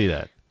wouldn't go see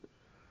that?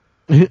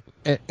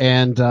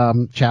 and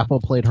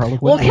Chappell played Harley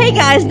Quinn. Okay,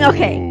 guys.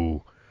 Okay.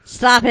 Ooh.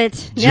 Stop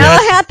it. Now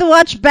I have to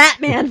watch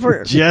Batman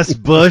for. Jess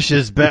Bush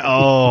is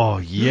Oh,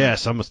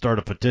 yes. I'm going to start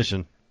a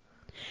petition.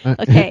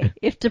 Okay.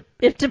 If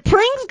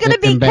T'Pring's gonna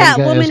be And Benga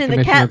Catwoman is in the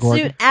Commissioner cat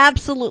Gordon. suit,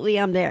 absolutely,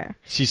 I'm there.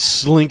 She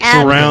slinks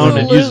around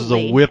and uses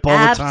a whip all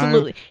the time.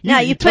 Absolutely. Now,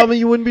 you you tell put- me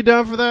you wouldn't be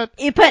down for that?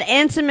 You put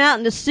Anson Mount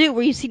in the suit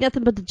where you see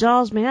nothing but the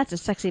jaws, man. That's a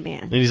sexy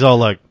man. And he's all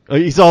like,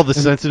 he's all the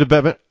sensitive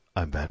Batman.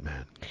 I'm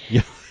Batman.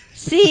 Yeah.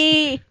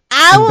 See,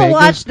 I And will Benga's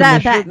watch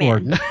that Commissioner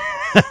Batman.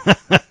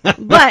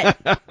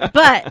 Gordon.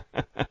 But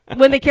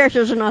when the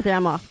characters are not there,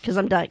 I'm off because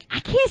I'm done. I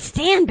can't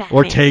stand Batman.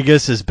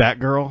 Ortega's is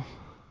Batgirl.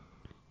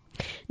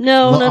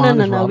 No.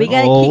 La'an is We Robin.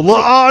 gotta Oh, keep.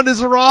 La'an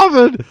is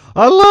Robin.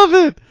 I love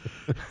it.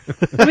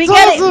 We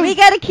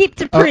gotta keep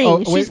T'Pring.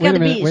 wait She's a gotta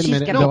minute, be. wait a She's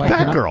minute. gotta No, No, be I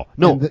cannot- Batgirl.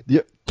 No,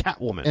 and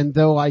Catwoman. And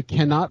though I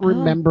cannot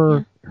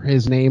remember yeah.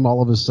 his name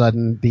all of a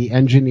sudden, the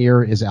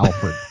engineer is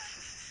Alfred.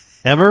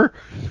 Emmer?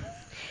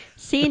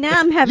 See, now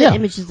I'm having Yeah.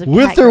 images of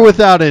With or Catgirl.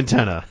 without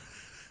antenna?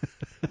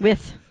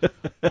 With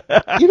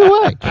Either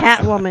way.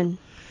 Catwoman.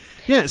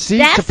 Yeah, see,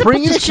 That's the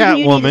T'Pring is petition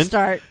you need to Catwoman.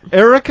 start.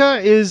 Erica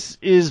is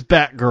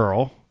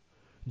Batgirl.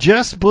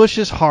 Jess Bush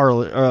is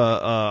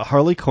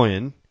Harley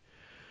Quinn.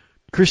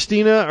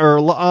 Christina or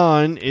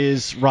La'an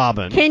is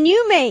Robin. Can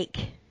you make?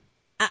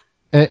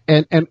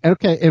 And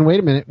okay, and wait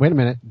a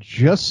minute.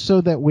 Just so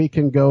that we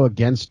can go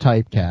against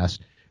typecast,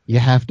 you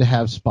have to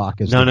have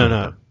Spock as the No.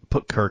 Joker.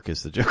 Put Kirk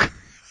as the Joker.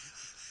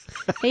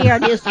 He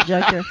already is the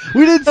Joker.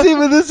 We didn't see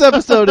him in this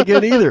episode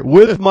again either,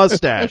 with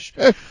mustache.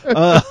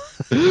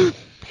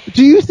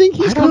 Do you think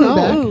he's I don't coming know.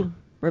 back? Ooh,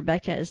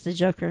 Rebecca is the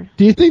Joker.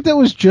 Do you think that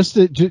was just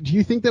a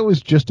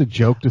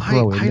joke to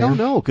throw in I don't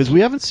there? know, because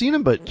we haven't seen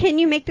him, but Can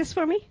you make this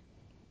for me?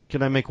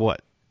 can I make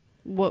what?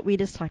 What we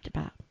just talked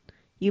about.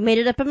 You made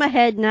it up in my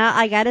head. Now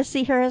I gotta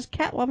see her as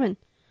Catwoman.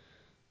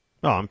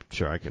 Oh, I'm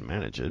sure I can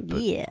manage it. But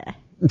Yeah.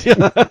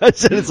 I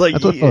said it's like,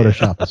 That's what yeah.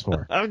 Photoshop is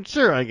for. I'm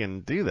sure I can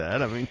do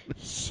that. I mean,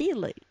 She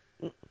like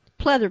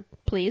pleather,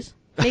 please.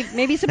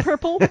 Maybe some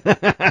purple,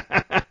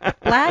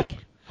 black.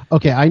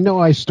 Okay, I know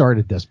I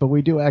started this, but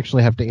we do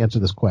actually have to answer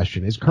this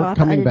question. Is Kirk Oh, I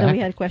coming didn't know back? we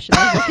had a question.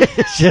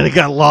 should have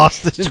got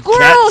lost in Squirrel,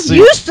 cat suit.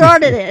 you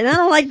started it, and I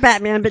don't like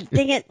Batman, but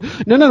dang it.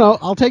 No.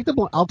 I'll take the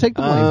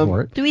blame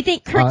for it. Do we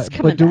think Kirk's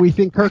coming But do back? we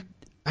think Kirk?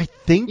 I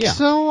think Yeah.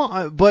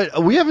 so,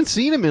 but we haven't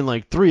seen him in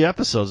like 3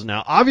 episodes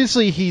now.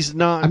 Obviously, he's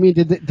not. I mean,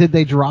 did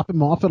they drop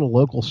him off at a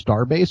local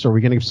star base? Or are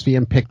we going to see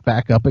him picked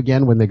back up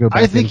again when they go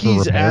back I think in for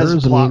he's repairs?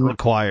 as plot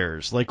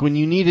requires. Like when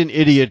you need an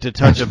idiot to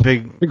touch a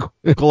big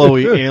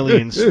glowy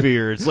alien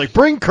sphere, it's like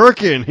bring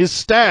Kirk in. His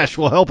stash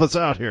will help us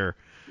out here.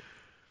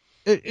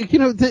 Then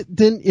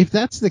if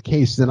that's the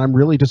case, then I'm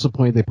really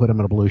disappointed they put him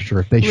in a blue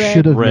shirt. They Red.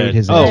 should have Red. made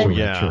his Oh ass a red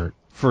yeah, shirt.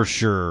 for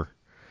sure.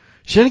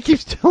 Shannon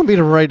keeps telling me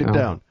to write it Oh.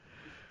 down.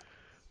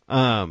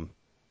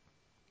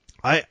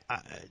 I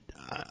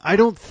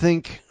don't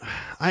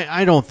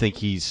think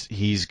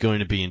he's going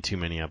to be in too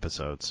many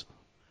episodes.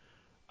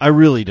 I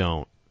really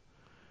don't.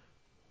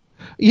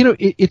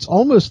 It's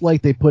almost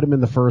like they put him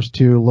in the first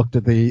two, looked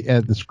at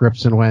the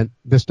scripts and went,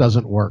 "This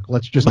doesn't work.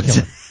 Let's just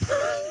kill him."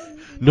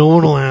 No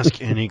one will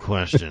ask any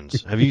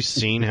questions. Have you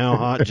seen how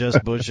hot Jess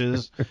Bush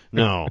is?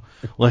 No.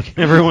 Like,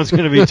 everyone's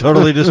going to be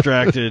totally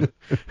distracted.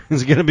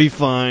 It's going to be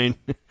fine.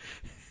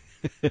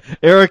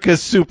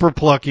 Erica's super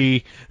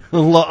plucky.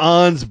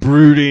 La'an's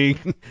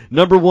brooding.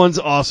 Number one's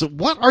awesome.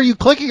 What are you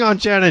clicking on,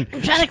 Shannon?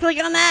 I'm trying to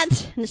click on that,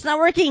 and it's not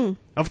working.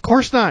 Of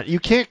course not. You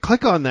can't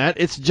click on that.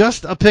 It's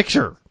just a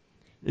picture.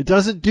 It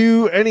doesn't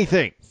do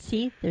anything.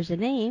 See, there's a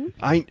name.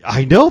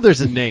 I know there's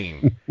a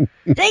name.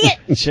 Dang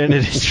it! Shannon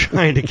is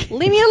trying to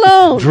Leave me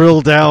alone. Drill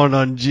down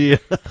on Gia.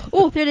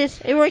 Oh, there it is.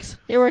 It works.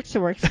 It works. It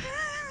works.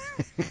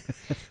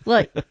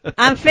 Look,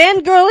 I'm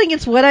fangirling.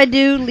 It's what I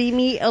do. Leave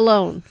me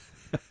alone.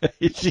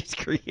 She's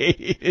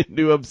creating a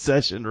new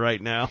obsession right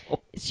now.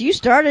 You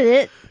started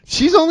it.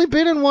 She's only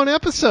been in one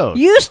episode.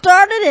 You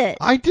started it.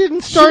 I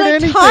didn't start she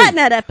anything. She hot in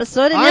that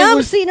episode, and now I'm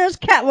was seeing her as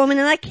Catwoman,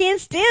 and I can't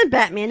stand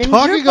Batman. And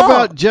talking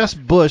about Jess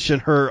Bush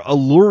and her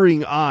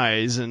alluring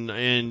eyes,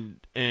 and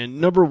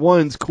number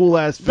one's cool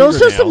ass fingernails.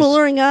 Those are some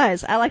alluring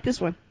eyes. I like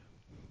this one.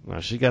 Well,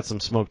 she got some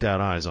smoked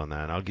out eyes on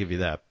that. I'll give you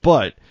that.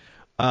 But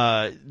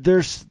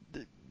there's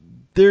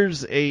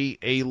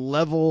a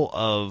level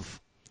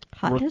of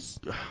hotness.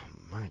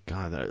 My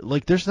God,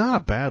 like there's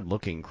not a bad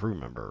looking crew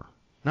member.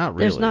 Not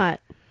really. There's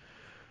not.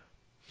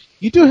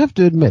 You do have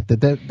to admit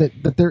that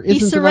there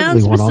isn't an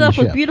ugly one on the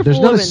ship. There's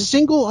not a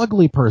single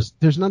ugly person.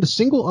 There's not a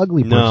single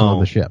ugly person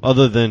on the ship,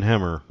 other than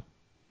Hemmer,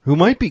 who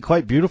might be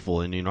quite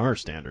beautiful in our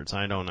standards.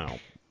 I don't know.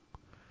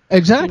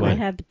 Exactly. Might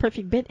have the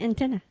perfect bit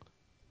antenna.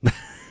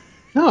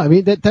 No, I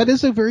mean that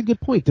is a very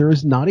good point. There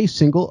is not a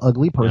single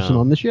ugly person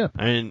on the ship.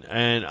 And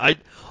I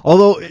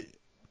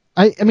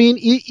mean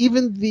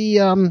even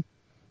the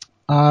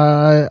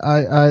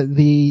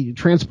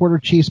transporter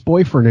chief's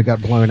boyfriend who got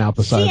blown out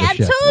the side of the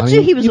ship. I told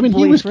you he was a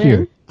boyfriend. He was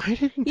cute. I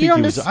didn't think he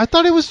was. I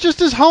thought it was just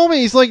his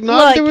homie. He's like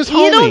nodding to his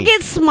homie. You don't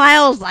get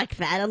smiles like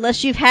that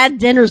unless you've had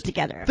dinners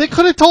together. They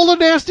could have told a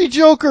nasty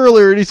joke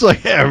earlier, and he's like,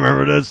 "Hey, I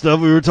remember that stuff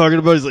we were talking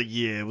about." He's like,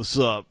 "Yeah, what's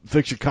up?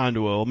 Fix your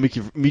condo. I'll meet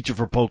you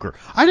for poker."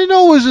 I didn't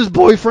know it was his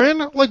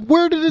boyfriend. Like,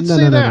 where did it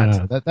say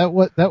that? No.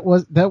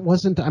 That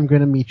wasn't. I'm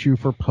going to meet you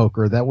for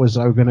poker. That was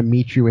I'm going to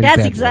meet you in bed.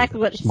 That's exactly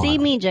what. Smile. See,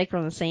 me and Jake are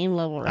on the same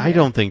level. Right I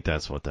don't think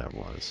that's what that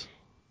was.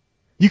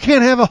 You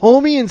can't have a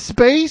homie in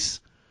space.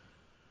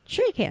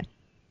 Sure, you can.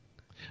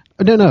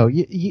 No, no.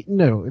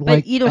 But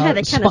like you don't have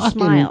that kind Spock of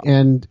smile.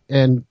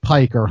 And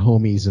Pike are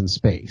homies in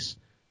space.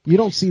 You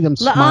don't see them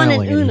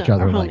smiling at each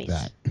other like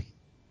that.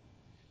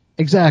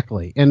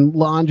 Exactly, and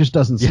La'an just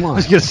doesn't smile. I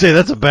was gonna say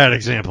that's a bad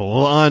example.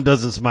 La'an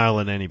doesn't smile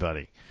at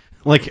anybody,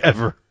 like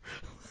ever.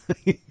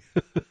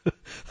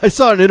 I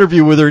saw an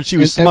interview with her and she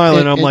was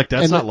smiling. I'm like,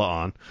 that's not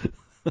La'an.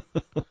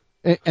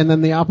 And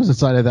then the opposite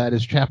side of that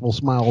is Chapel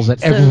smiles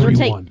at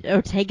everyone.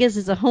 Ortega's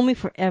is a homie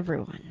for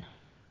everyone.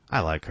 I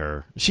like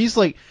her.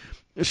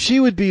 She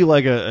would be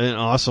like an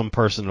awesome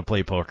person to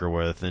play poker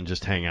with and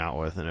just hang out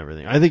with and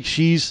everything. I think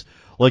she's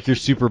like your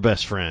super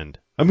best friend.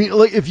 I mean,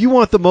 like if you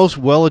want the most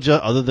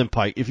well-adjusted, other than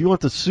Pike, if you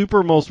want the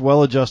super most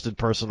well-adjusted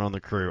person on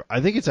the crew,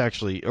 I think it's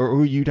actually, or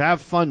who you'd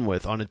have fun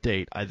with on a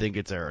date, I think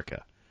it's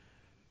Erica.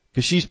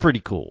 Because she's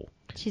pretty cool.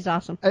 She's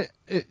awesome.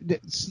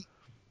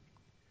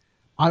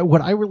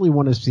 What I really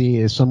want to see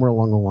is somewhere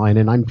along the line,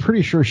 and I'm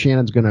pretty sure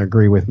Shannon's going to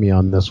agree with me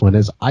on this one,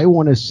 is I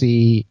want to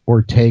see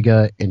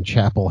Ortega and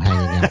Chapel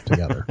hanging out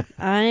together.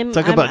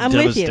 Talk about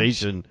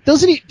devastation.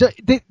 Doesn't he?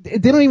 They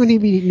don't even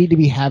need to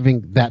be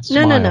having that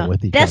smile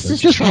with each other.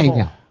 Just hang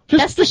out.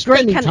 Just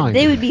spending time.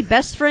 They would be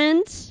best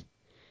friends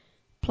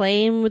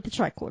playing with the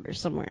tricorders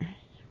somewhere.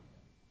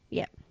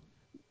 Yeah.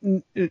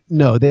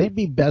 No, they'd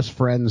be best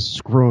friends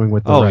screwing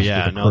with the rest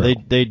of the crew.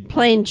 They'd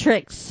playing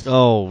tricks.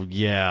 Oh,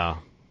 yeah.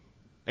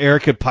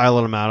 Erica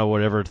pilot them out or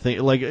whatever.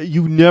 Like,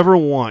 you never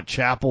want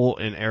Chapel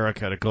and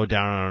Erica to go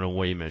down on an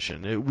away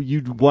mission.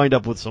 You'd wind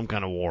up with some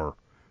kind of war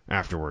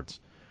afterwards.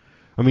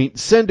 I mean,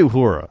 send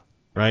Uhura,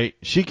 right?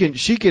 She can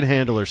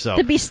handle herself.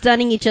 To be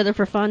stunning each other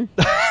for fun.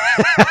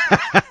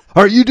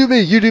 All right, you do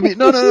me.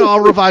 No, I'll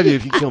revive you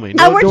if you kill me.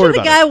 No, I worked with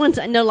a guy one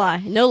time. No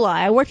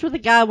lie. I worked with a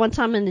guy one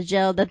time in the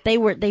jail that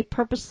they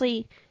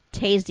purposely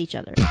tased each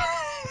other.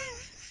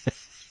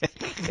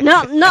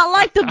 Not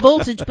like the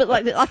voltage, but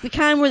like the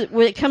kind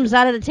where it comes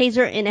out of the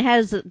taser and it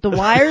has the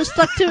wires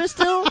stuck to it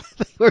still.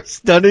 We're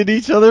stunning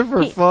each other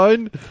for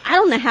fun. I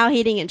don't know how he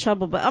didn't get in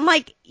trouble, but I'm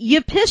like,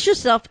 you piss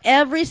yourself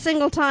every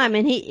single time,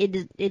 and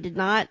it did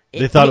not.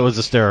 They thought it was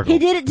hysterical. He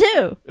did it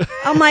too.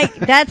 I'm like,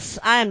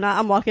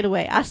 I'm walking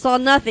away. I saw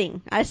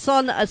nothing. I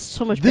saw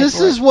so much. This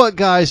paperwork. is what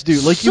guys do.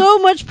 Like so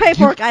much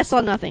paperwork. I saw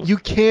nothing. You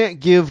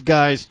can't give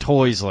guys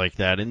toys like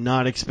that and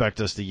not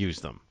expect us to use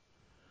them.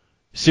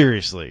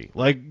 Seriously,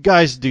 like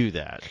guys do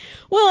that.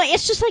 Well,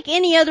 it's just like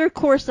any other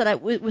course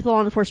that with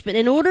law enforcement.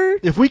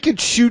 If we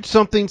could shoot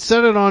something,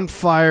 set it on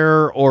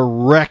fire,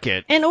 or wreck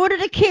it, in order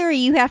to carry,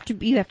 you have to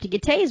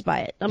get tased by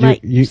it.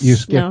 You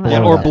skip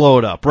or blow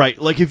it up, right?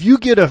 Like if you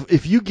give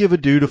a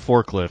dude a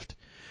forklift,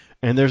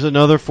 and there's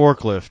another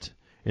forklift,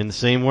 in the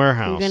same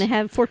warehouse. We're going to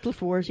have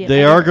forklift wars. Yeah,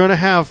 they are going to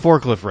have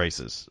forklift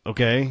races,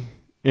 okay?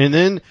 And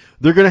then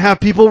they're going to have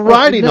people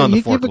riding on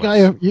the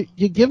forklift.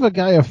 You give a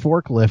guy a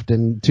forklift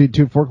and two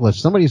forklifts.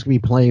 Somebody's going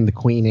to be playing the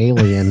Queen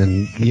Alien,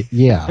 and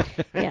yeah.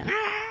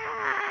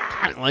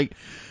 Like,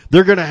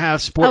 they're going to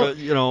have sport,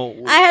 you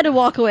know. I had to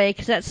walk away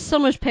because that's so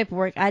much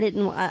paperwork. I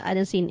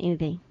didn't see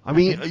anything. I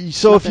mean,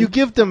 so nothing. If you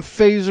give them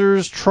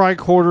phasers,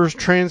 tricorders,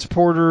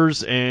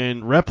 transporters,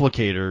 and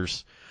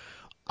replicators,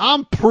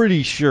 I'm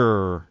pretty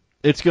sure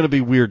it's going to be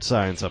weird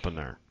science up in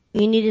there.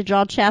 You need to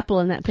draw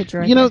Chapel in that picture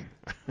right there.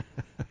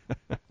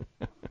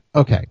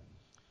 Okay.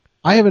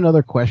 I have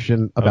another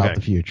question about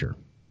the future.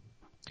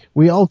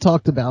 We all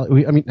talked about,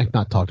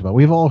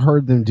 we've all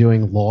heard them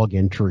doing log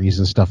entries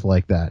and stuff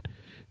like that.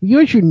 You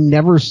know what you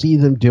never see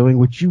them doing,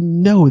 which you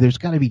know there's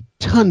got to be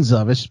tons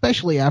of,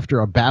 especially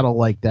after a battle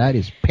like that,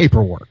 is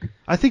paperwork.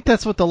 I think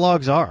that's what the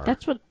logs are.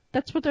 That's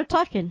what they're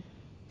talking.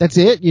 That's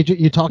it?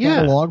 You talk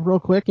out a log real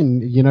quick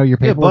and, you know, your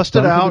paperwork's bust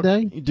it done out, for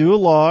the day? you do a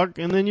log,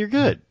 and then you're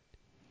good.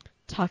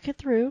 Talk it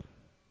through.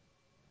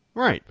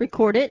 Right.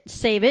 Record it,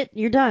 save it,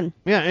 you're done.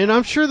 Yeah, and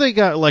I'm sure they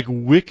got, like,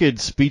 wicked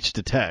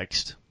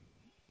speech-to-text.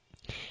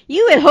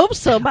 You would hope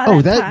so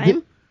by that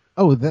time.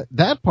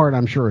 That part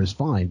I'm sure is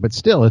fine, but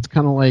still, it's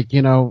kind of like,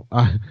 you know,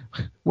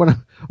 what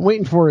I'm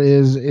waiting for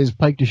is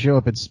Pike to show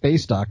up at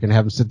Space Dock and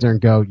have him sit there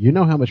and go, you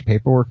know how much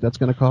paperwork that's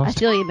going to cost? I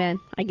feel you, man.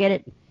 I get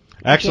it.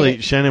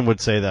 Actually, Shannon would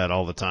say that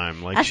all the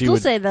time. Like, I still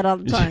say that all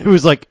the time. It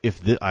was like,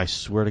 I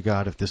swear to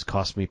God, if this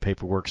costs me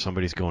paperwork,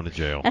 somebody's going to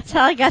jail. That's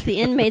how I got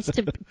the inmates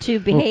to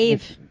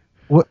behave.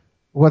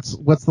 What's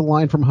the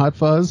line from Hot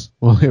Fuzz?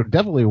 Well, it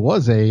definitely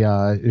was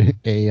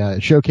a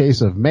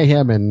showcase of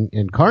mayhem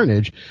and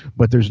carnage,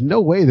 but there's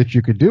no way that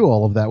you could do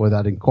all of that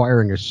without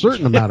inquiring a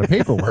certain amount of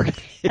paperwork.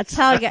 That's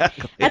how I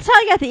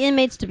got the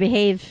inmates to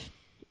behave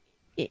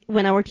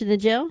when I worked in the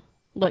jail.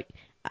 Look,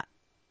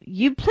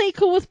 you play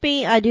cool with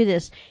me, I do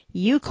this.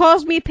 You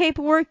cause me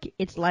paperwork,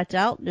 it's lights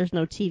out. There's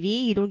no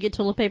TV. You don't get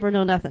toilet paper,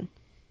 no nothing.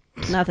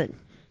 Nothing.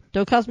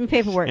 Don't cause me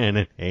paperwork. And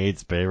it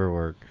hates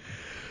paperwork.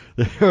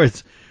 There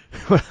was.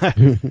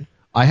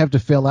 I have to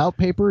fill out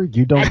paper.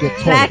 You don't get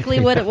exactly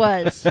what it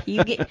was.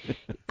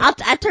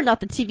 I turned off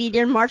the TV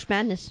during March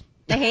Madness.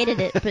 They hated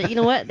it, but you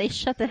know what? They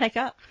shut the heck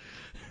up.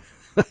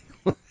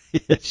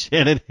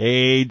 Shannon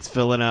hates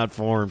filling out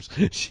forms.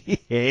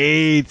 She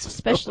hates.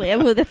 Especially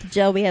when we were at the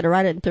jail, we had to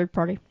write it in third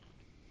party.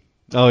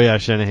 Oh yeah,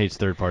 Shannon hates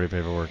third party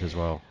paperwork as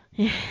well.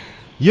 You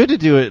had to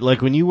do it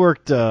like when you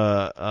worked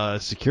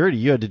security.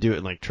 You had to do it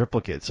in like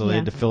triplicate, so they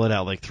had to fill it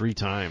out like 3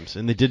 times,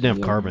 and they didn't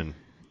have carbon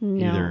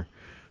either.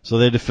 So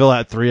they had to fill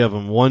out 3 of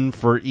them, one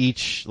for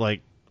each,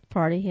 like,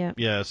 party,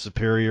 yeah,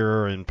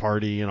 superior and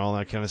party and all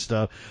that kind of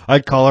stuff.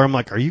 I'd call her. I'm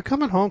like, "Are you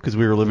coming home?" Because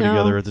we were living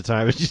together at the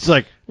time. And she's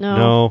like,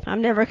 "No,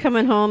 I'm never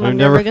coming home. I'm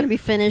never going to be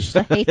finished.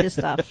 I hate this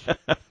stuff."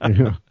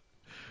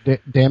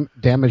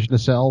 Damage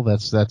nacelle.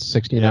 That's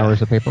 16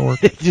 hours of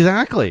paperwork.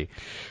 Exactly.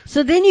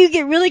 So then you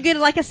get really good.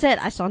 Like I said,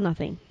 I saw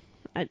nothing.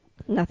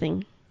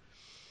 Nothing.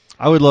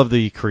 I would love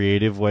the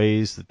creative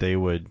ways that they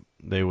would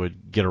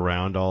get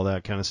around all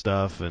that kind of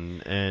stuff,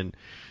 and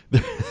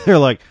they're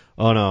like,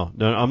 "Oh no."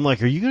 I'm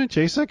like, "Are you gonna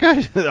chase that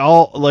guy?"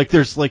 All like,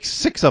 there's like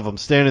 6 of them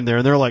standing there,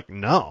 and they're like,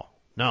 "No,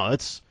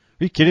 that's.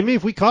 Are you kidding me?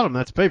 If we caught him,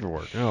 that's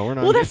paperwork. No, we're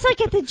not." Well, that's like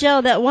at the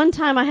jail. That one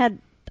time I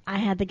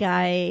had the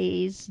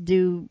guys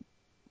do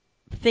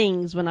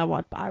things when I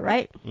walked by,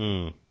 right?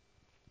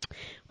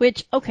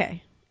 Which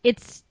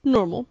it's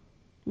normal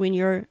when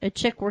you're a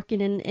chick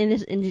working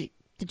in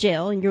the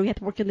jail and you have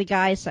to work in the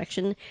guys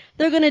section.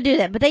 They're going to do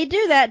that, but they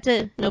do that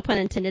to, no pun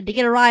intended, to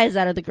get a rise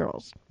out of the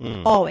girls.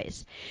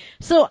 Always.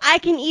 So I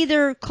can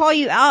either call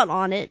you out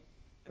on it,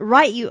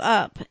 write you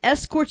up,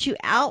 escort you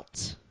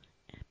out,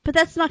 but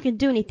that's not going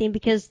to do anything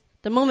because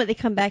the moment they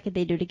come back and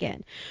they do it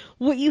again,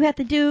 what you have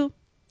to do.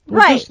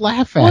 Right. Just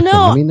laugh at them.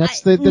 I mean,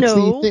 that's the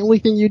only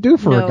thing you do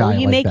for a guy like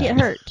that. You make it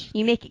hurt.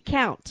 You make it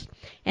count.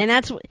 And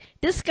that's what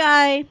this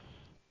guy,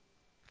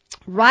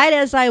 right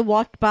as I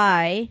walked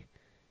by,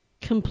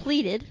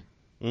 completed,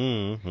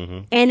 and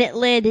it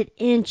landed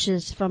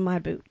inches from my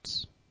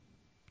boots.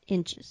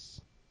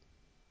 Inches.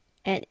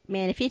 And,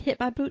 man, if he'd hit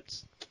my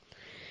boots,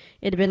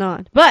 it'd have been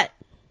on. But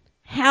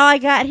how I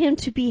got him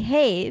to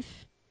behave,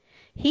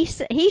 he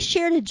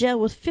shared a jail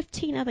with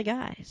 15 other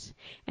guys.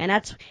 And I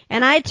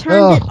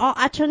turned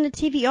I turned the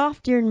TV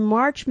off during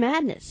March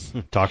Madness.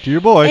 Talk to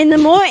your boy. And the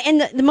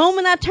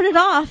moment I turned it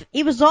off,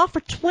 it was off for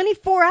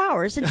 24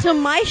 hours until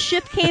my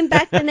shift came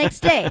back the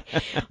next day.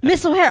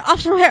 Miss O'Hara,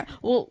 Officer O'Hara,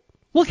 well,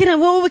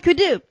 what we could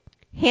do?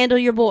 Handle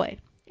your boy.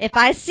 If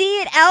I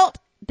see it out,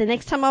 the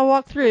next time I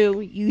walk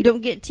through, you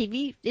don't get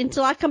TV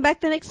until I come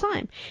back the next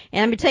time.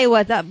 And I'm going to tell you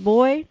what, that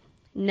boy,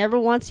 he never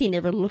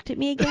looked at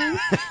me again.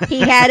 He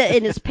had it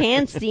in his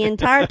pants the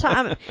entire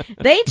time.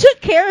 They took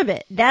care of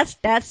it. That's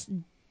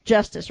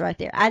justice right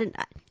there. I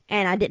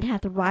didn't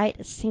have to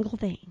write a single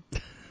thing.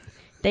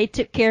 They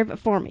took care of it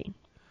for me.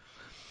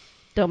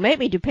 Don't make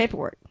me do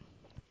paperwork.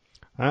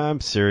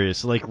 I'm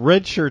serious. Like,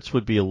 red shirts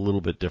would be a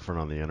little bit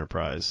different on the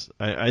Enterprise.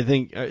 I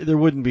think there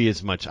wouldn't be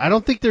as much. I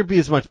don't think there'd be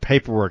as much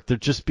paperwork.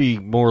 There'd just be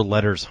more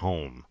letters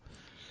home.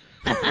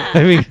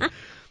 I mean,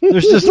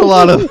 there's just a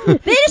lot of...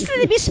 They just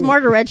need to be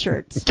smarter red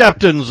shirts.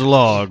 Captain's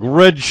log,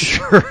 red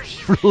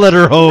shirt,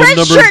 letter home,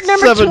 Red shirt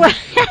number 7.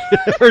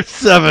 12. Or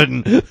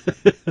 7.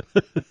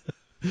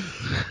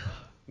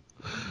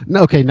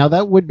 No, okay, now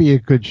that would be a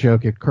good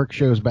joke if Kirk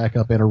shows back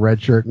up in a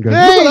red shirt and goes,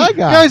 Hey, look what I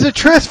got. guys, I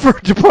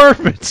transferred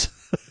departments.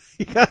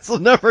 You guys will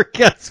never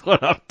guess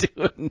what I'm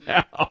doing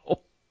now.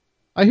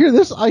 I hear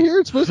it's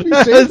supposed to be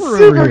It's safer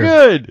super over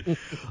here.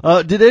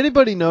 good. Did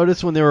anybody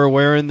notice when they were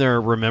wearing their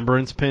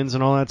remembrance pins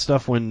and all that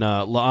stuff, when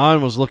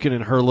La'an was looking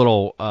in her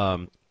little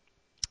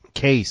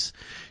case,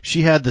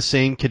 she had the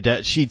same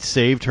cadet, she'd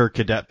saved her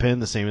cadet pin,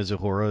 the same as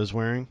Uhura is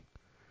wearing.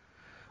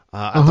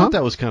 I thought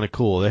that was kind of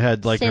cool. They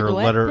had like her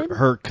Pin?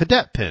 her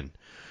cadet pin.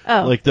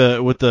 Oh. Like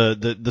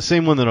the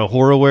same one that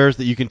Uhura wears,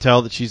 that you can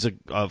tell that she's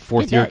a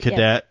fourth year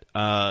cadet.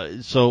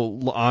 So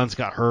La'an's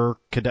got her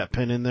cadet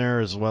pin in there,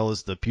 as well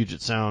as the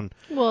Puget Sound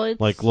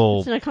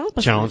little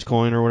challenge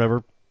coin or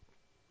whatever.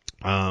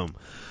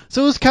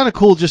 So it was kind of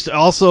cool. Just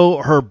also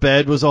her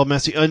bed was all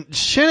messy. And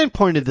Shannon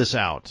pointed this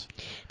out.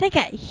 They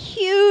got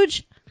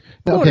huge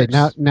quarters.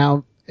 Okay,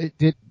 now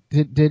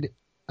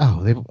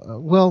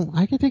well,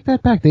 I can take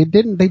that back. They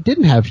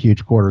didn't have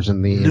huge quarters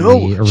in the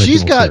original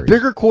she's got series.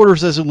 bigger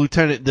quarters as a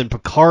lieutenant than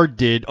Picard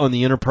did on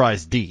the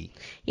Enterprise D.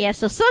 Yeah,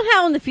 so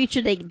somehow in the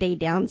future they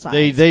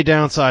downsized. They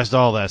downsized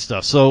all that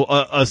stuff. So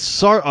a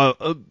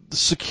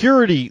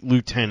security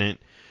lieutenant.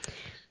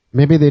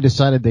 Maybe they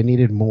decided they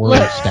needed more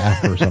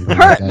staff or something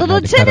like that. The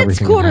lieutenant's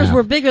quarters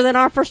were bigger than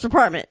our first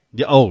apartment.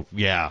 Yeah, oh,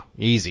 yeah.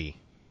 Easy.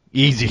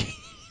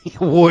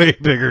 Way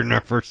bigger than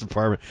our first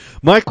apartment.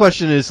 My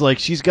question is, like,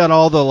 she's got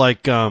all the,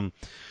 like,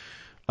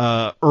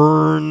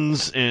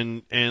 urns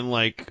and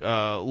like,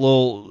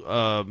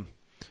 little,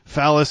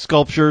 phallus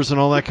sculptures and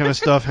all that kind of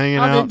stuff hanging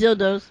out. All the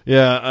dildos.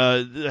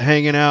 Yeah,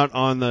 hanging out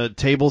on the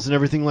tables and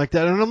everything like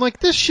that. And I'm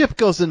like, this ship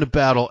goes into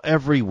battle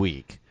every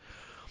week.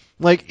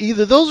 Like,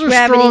 either those are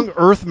strong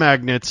Earth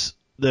magnets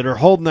that are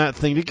holding that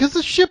thing, because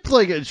the ship,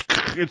 like, it's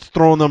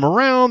throwing them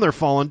around, they're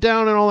falling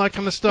down and all that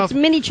kind of stuff. It's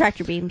mini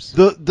tractor beams.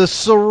 The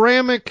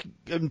ceramic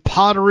and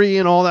pottery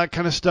and all that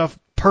kind of stuff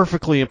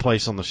perfectly in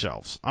place on the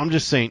shelves. I'm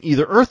just saying,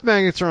 either Earth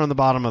magnets are on the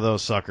bottom of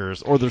those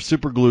suckers, or they're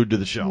super glued to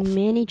the shelf.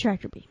 Mini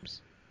tractor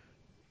beams.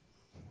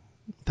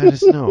 That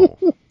is no.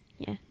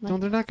 Yeah. No,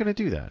 they're not going to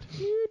do that.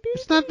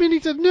 It's not mini.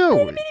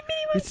 No,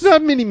 it's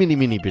not mini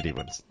bitty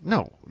ones.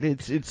 No,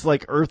 it's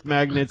like Earth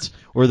magnets,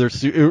 or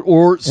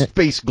or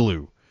space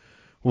glue.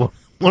 One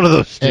of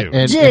those two.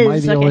 And am I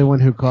the only one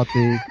who caught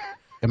the?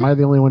 Am I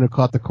the only one who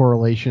caught the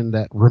correlation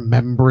that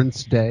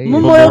Remembrance Day?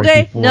 Memorial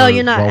Day? No,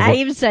 you're not. I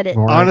even said it.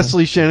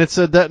 Honestly, Shannon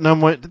said that, and I'm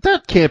like,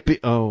 that can't be.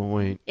 Oh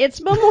wait,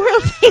 it's Memorial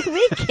Day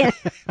weekend.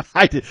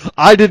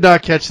 I did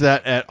not catch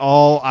that at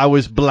all. I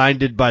was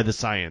blinded by the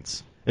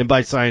science, and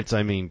by science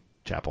I mean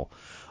Chapel.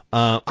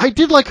 I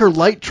did like her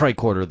light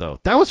tricorder though.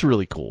 That was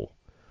really cool.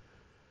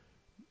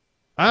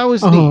 That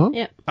was neat.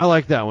 Yep. I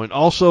like that one.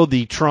 Also,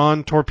 the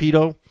Tron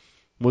torpedo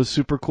was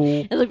super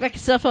cool. It looked like a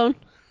cell phone.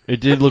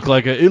 It did look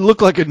like a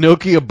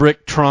Nokia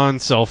brick Tron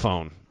cell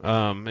phone.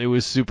 It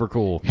was super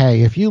cool.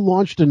 Hey, if you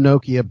launched a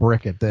Nokia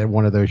brick at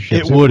one of those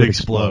ships, it would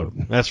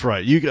explode. That's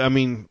right.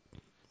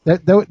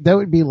 That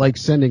would be like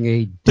sending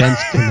a dense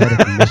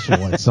kinetic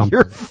missile at something.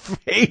 Your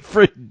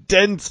favorite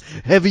dense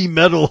heavy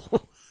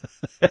metal.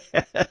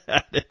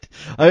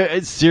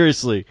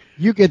 Seriously,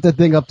 you get the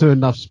thing up to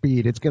enough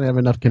speed, it's going to have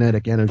enough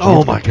kinetic energy.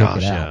 Oh my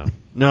gosh, yeah.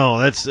 No,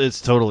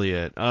 it's totally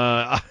it.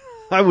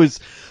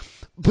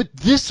 But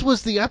this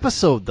was the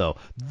episode, though.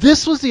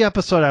 This was the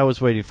episode I was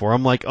waiting for.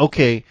 I'm like,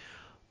 okay,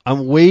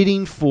 I'm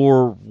waiting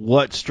for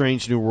what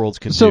Strange New Worlds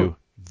can do.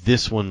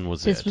 This one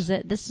was it. This was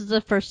it. This is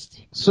the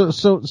first. So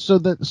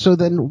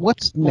then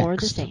what's next? More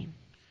the same.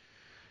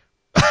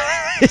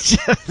 It's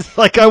just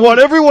like, I want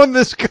everyone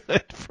this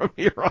good from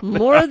here on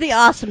More out. of the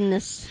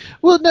awesomeness.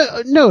 Well,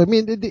 no. I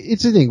mean,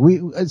 it's the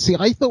thing.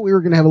 I thought we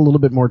were going to have a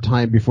little bit more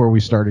time before we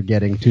started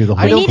getting to the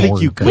whole. I don't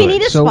think you could. We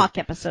need a Spock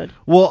episode.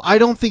 Well, I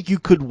don't think you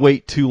could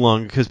wait too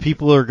long, because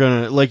people are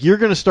gonna you're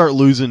gonna start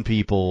losing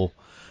people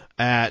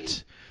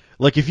at,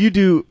 like, if you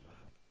do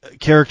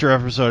character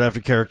episode after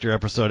character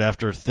episode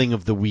after thing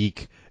of the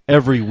week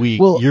every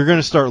week, you're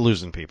gonna start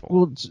losing people.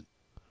 Well.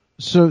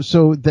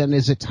 So then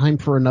is it time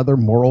for another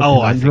moral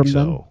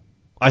conundrum?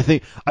 I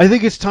think so. I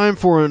think it's time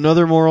for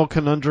another moral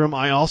conundrum.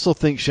 I also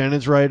think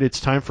Shannon's right. It's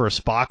time for a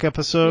Spock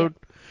episode.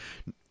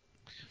 Yeah.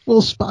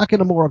 Well, Spock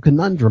and a moral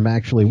conundrum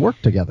actually work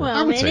together. Well,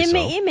 I would say so.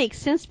 It makes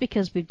sense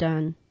because we've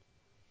done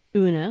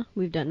Una,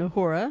 we've done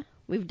Uhura,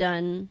 we've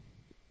done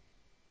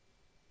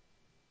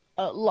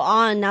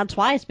La'an now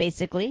twice,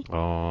 basically.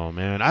 Oh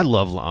man, I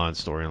love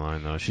La'an's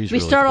storyline though. We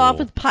start off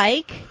with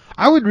Pike.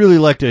 I would really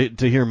like to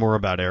hear more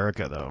about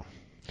Erica though.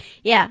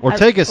 Yeah.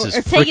 Ortegas is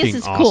freaking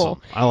awesome.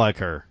 Cool. I like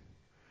her.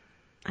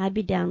 I'd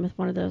be down with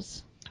one of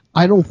those.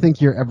 I don't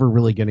think you're ever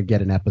really going to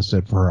get an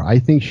episode for her. I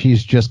think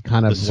she's just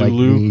kind of like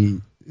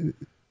the...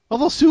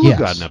 Although Sulu Yes.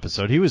 got an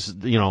episode. He was,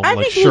 I like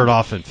think shirt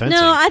off and fencing.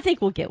 No, I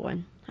think we'll get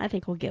one.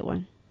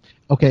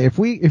 Okay,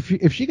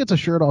 if she gets a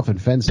shirt off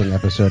and fencing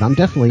episode, I'm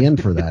definitely in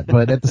for that.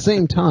 But at the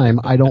same time,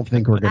 I don't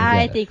think we're going to get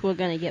I it. think we're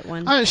going to get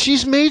one.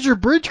 She's major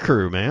bridge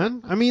crew,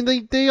 man. I mean,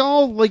 they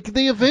all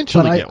they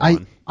eventually But get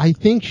one. I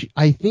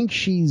think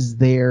she's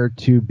there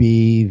to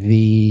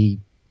be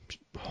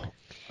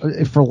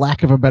the, for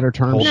lack of a better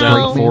term, Hold straight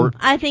down man. fort.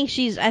 I think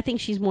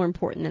she's more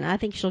important than I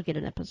think she'll get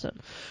an episode.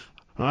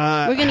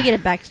 We're We're going to get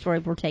a backstory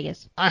of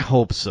Ortegas. I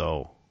hope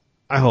so.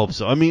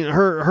 I mean,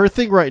 her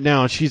thing right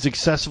now, she's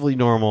excessively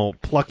normal,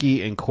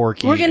 plucky, and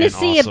quirky. We're going to and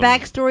see awesome. a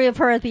backstory of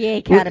her at the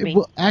Academy.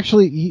 Well,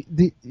 actually,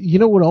 you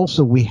know what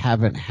also we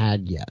haven't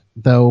had yet?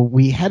 Though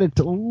we had it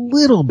a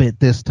little bit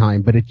this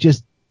time, but it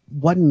just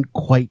wasn't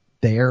quite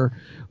there.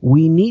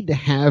 We need to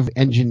have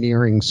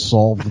engineering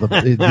solve the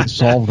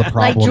problem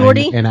Like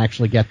Geordi? and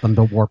actually get them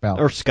to warp out.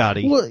 Or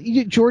Scotty. Well,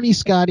 Geordi,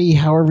 Scotty,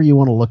 however you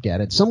want to look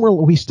at it. Somewhere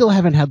we still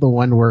haven't had the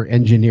one where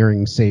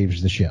engineering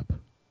saves the ship.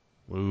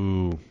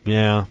 Ooh,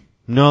 yeah.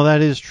 No,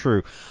 that is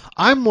true.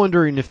 I'm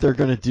wondering if they're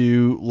going to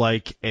do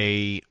like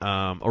a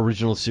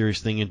original series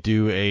thing and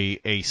do a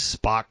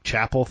Spock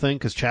Chapel thing,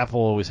 because Chapel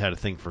always had a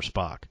thing for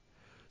Spock.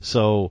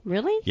 So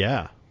Really?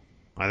 yeah,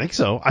 I think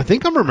so. I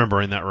think I'm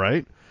remembering that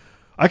right.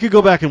 I could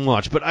go back and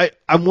watch, but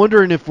I'm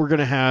wondering if we're going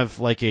to have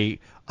like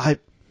all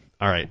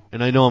right,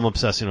 and I know I'm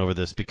obsessing over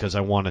this because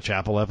I want a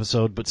Chapel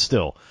episode, but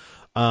still.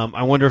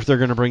 I wonder if they're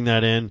going to bring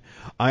that in.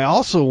 I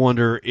also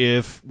wonder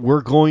if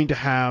we're going to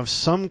have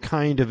some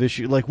kind of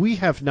issue. Like, we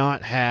have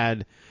not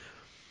had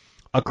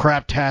a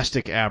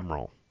craptastic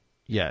admiral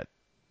yet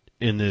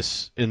in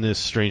this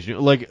strange new.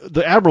 Like,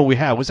 the admiral we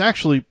had was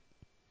actually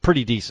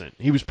pretty decent.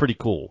 He was pretty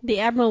cool. The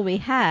admiral we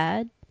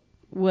had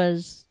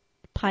was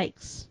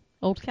Pike's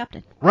old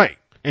captain. Right.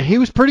 And he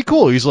was pretty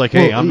cool. He's like,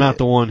 hey, Well, I'm not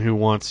the one who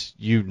wants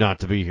you not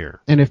to be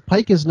here. And if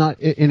Pike is not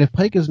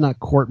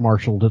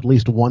court-martialed at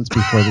least once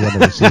before the end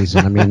of the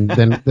season, I mean,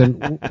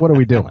 then what are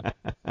we doing?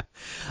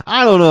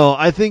 I don't know.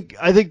 I think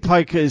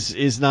Pike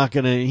is not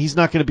gonna. He's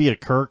not gonna be a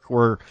Kirk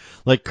where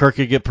like Kirk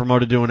could get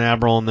promoted to an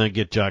admiral and then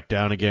get jacked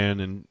down again.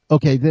 And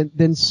Okay,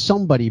 then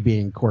somebody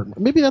being court.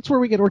 Maybe that's where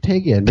we get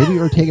Ortega in. Maybe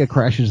Ortega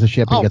crashes the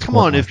ship and gets come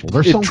on! If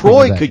court-martialed.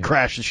 Troy could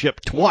crash the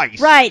ship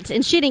twice, Right,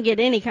 and she didn't get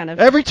any kind of...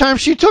 every time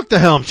she took the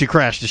helm, she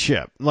crashed the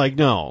ship. Like,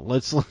 no,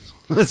 let's. Well,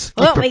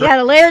 we got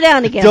to lay her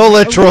down again. Don't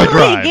let Troy Really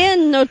drive.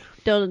 Again? No,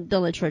 don't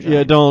let Troy drive.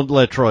 Yeah, don't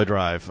let Troy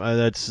drive.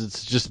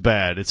 It's just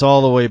bad. It's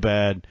all the way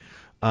bad.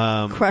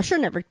 Crusher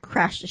never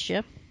crashed a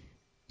ship.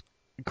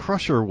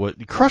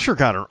 Crusher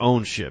got her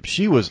own ship.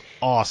 She was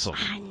awesome.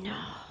 I know.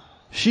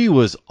 She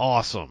was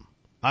awesome.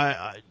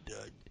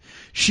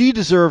 She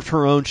deserved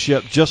her own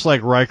ship just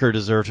like Riker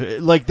deserved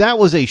it. Like, that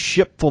was a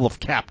ship full of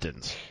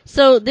captains.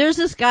 So there's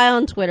this guy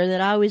on Twitter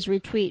that I always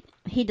retweet.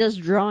 He does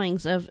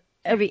drawings of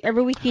every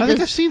week. I think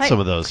I've seen some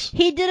of those.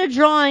 He did a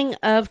drawing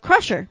of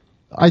Crusher.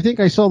 I think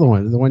I saw the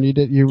one you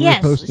did. You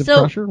Yes, reposted so-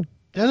 Crusher.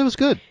 Yeah, that was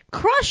good.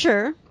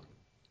 Crusher,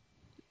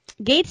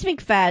 Gates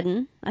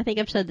McFadden, I think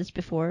I've said this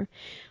before,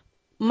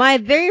 my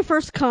very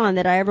first con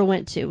that I ever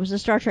went to was a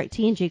Star Trek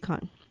TNG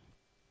con.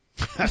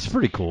 That's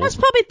pretty cool. That's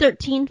probably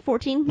 13,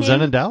 14, maybe. Was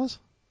that in Dallas?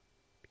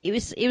 It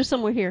was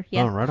somewhere here,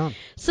 yeah. Oh, right on.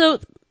 So,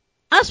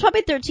 I was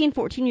probably 13,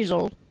 14 years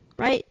old,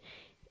 right?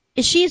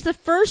 She's the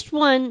first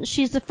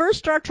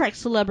Star Trek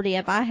celebrity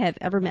I have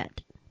ever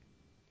met.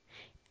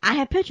 I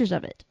have pictures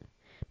of it.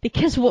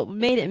 Because what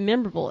made it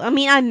memorable, I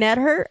mean, I met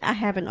her, I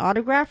have an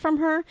autograph from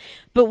her,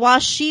 but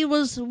while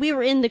we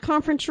were in the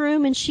conference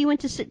room and she went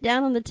to sit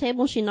down on the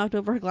table, she knocked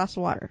over her glass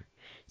of water.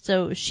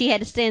 So she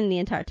had to stand the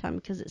entire time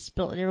because it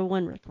spilled and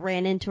everyone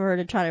ran into her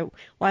to try to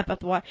wipe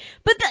up the water.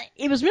 But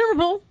it was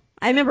memorable.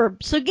 I remember,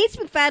 so Gates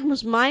McFadden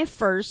was my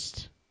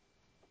first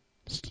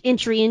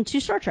entry into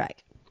Star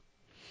Trek.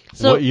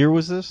 So, What year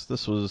was this?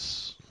 This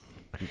was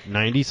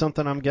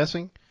 90-something, I'm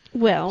guessing?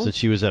 Well, Since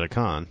she was at a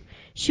con.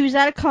 she was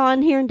at a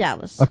con here in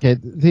Dallas. Okay,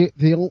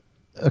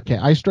 okay.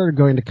 I started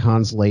going to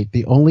cons late.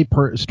 The only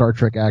Star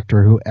Trek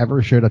actor who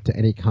ever showed up to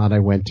any con I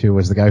went to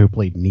was the guy who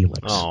played Neelix.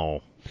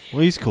 Oh,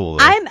 well, he's cool,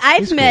 though.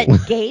 I've met cool.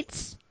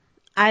 Gates.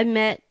 I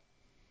met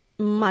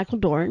Michael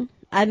Dorn.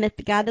 I met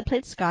the guy that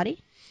played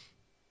Scotty.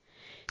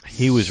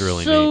 He was really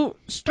neat. So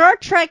Star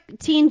Trek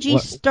TNG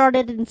What?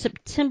 started in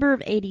September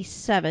of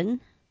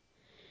 '87.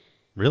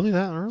 Really,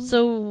 that early?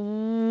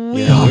 So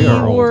Yeah, we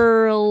are old.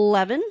 were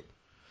 11,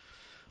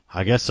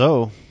 I guess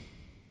so.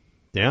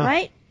 Yeah.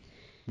 right?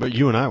 But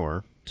you and I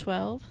were.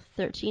 12,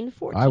 13,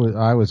 14.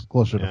 I was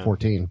closer Yeah. to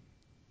 14.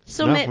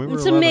 So, No, we were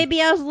 11.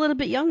 maybe I was a little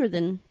bit younger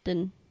than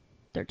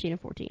 13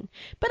 and 14.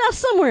 But I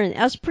was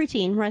I was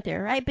preteen right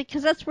there, right?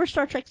 Because that's where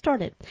Star Trek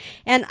started.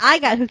 And I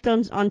got hooked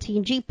on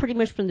TNG pretty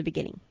much from the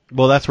beginning.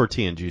 Well, that's where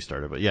TNG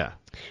started, but yeah.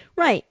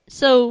 Right.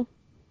 So,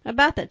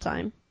 about that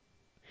time.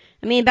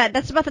 I mean,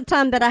 that's about the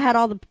time that I had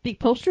all the big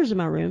posters in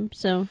my room,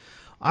 so...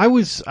 I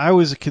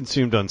was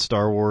consumed on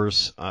Star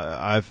Wars.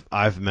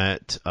 I've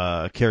met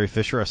Carrie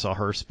Fisher. I saw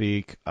her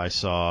speak. I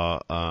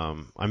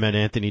met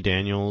Anthony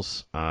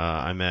Daniels.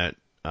 I met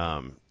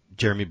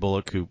Jeremy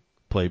Bullock, who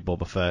played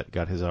Boba Fett,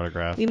 got his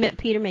autograph. We met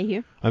Peter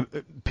Mayhew.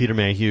 Peter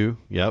Mayhew,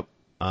 yep.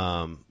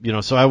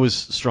 So I was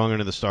strong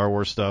into the Star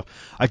Wars stuff.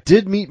 I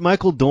did meet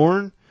Michael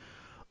Dorn.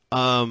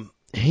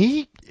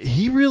 He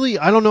really,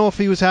 I don't know if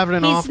he was having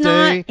an off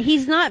day.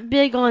 He's not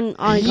big on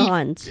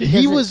cons.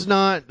 He was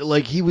not,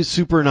 he was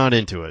super not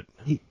into it.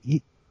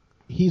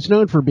 He's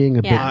known for being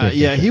a bit different.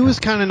 Yeah, he was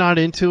kind of not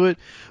into it.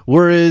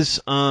 Whereas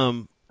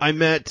I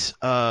met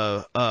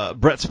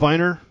Brett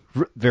Spiner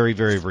very,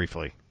 very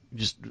briefly.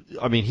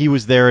 He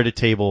was there at a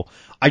table.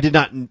 I did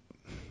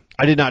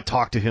not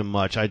talk to him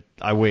much.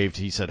 I waved.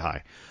 He said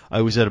hi.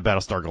 I was at a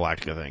Battlestar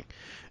Galactica thing,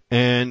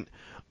 and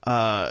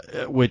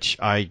which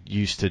I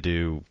used to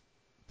do.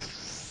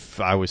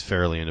 I was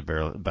fairly into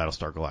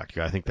Battlestar Galactica.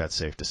 I think that's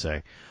safe to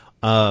say.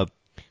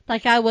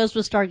 Like I was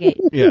with Stargate.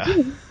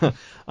 Yeah.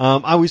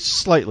 I was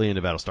slightly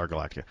into Battlestar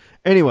Galactica.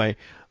 Anyway,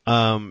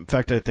 in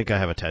fact, I think I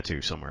have a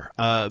tattoo somewhere.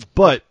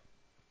 But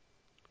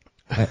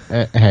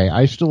hey,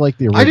 I still like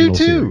the original I do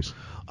too.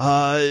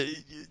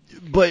 series.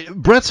 But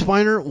Brett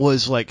Spiner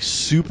was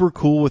super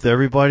cool with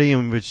everybody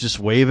and was just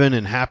waving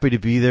and happy to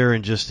be there,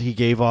 and he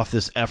gave off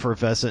this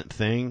effervescent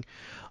thing.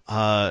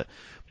 But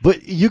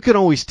you can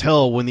always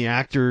tell when the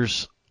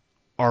actors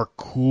are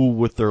cool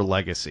with their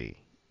legacy.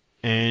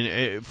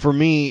 And for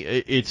me,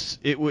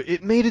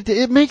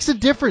 it makes a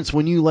difference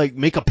when you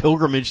make a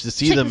pilgrimage to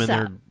see Check them, this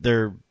and out.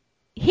 they're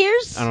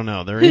Here's I don't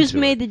know, they're who's into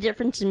made it. the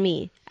difference in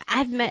me.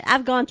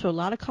 I've gone to a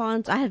lot of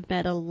cons. I have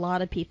met a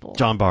lot of people.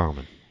 John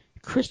Barrowman.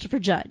 Christopher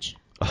Judge.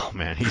 Oh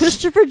man,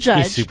 Christopher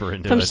Judge he's super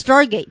into from it.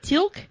 Stargate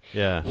Teal'c.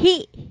 Yeah.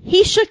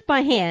 He shook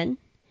my hand.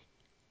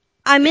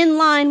 I'm in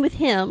line with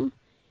him.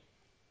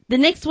 The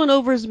next one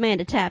over is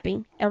Amanda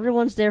Tapping.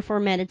 Everyone's there for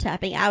Amanda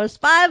Tapping. I was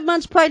 5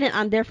 months pregnant.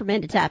 I'm there for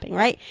Amanda Tapping,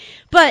 right?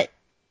 But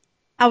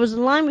I was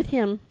in line with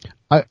him.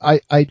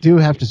 I do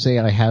have to say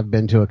I have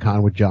been to a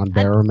con with John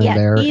Barrowman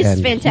there. He's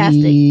and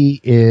fantastic. He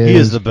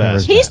is the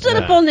best. He stood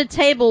up on the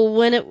table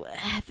when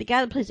the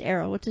guy that plays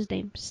Arrow, what's his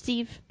name?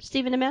 Stephen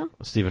Amell?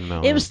 Stephen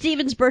Amell. It was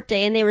Stephen's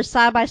birthday, and they were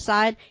side by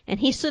side, and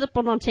he stood up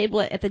on the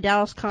table at the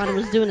Dallas Con and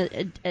was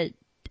doing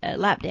a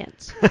lap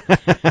dance.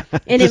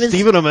 And it was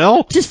Stephen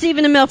Amell? To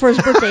Stephen Amell for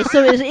his birthday.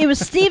 So it was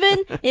Stephen,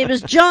 it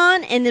was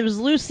John, and it was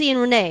Lucy and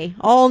Renee,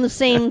 all on the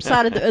same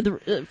side of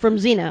the from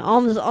Xena,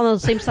 all on the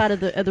same side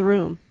of the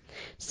room.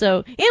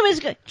 So,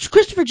 anyways,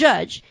 Christopher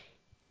Judge,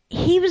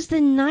 he was the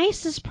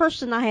nicest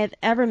person I have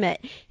ever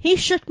met. He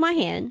shook my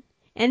hand,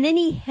 and then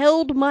he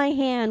held my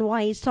hand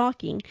while he's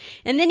talking,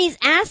 and then he's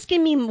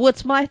asking me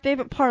what's my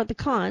favorite part of the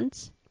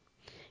cons,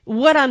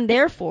 what I'm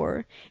there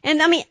for,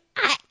 and I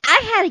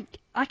had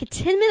a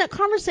 10-minute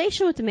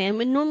conversation with the man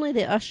when normally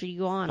they usher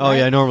you on. Oh, right?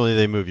 yeah, normally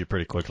they move you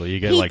pretty quickly. You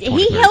get 20, 30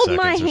 He held seconds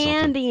my or something.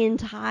 hand the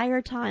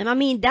entire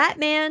time. That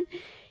man,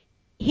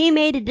 he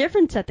made a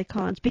difference at the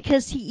cons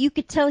because you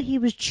could tell he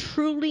was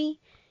truly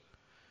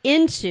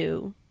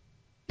into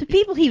the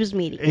people he was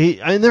meeting.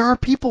 And there are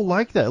people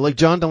like that. Like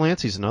John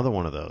Delancey's another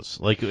one of those.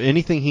 Like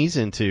anything he's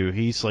into,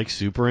 he's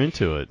super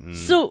into it. And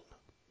So,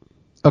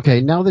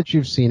 okay, now that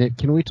you've seen it,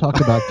 can we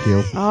talk about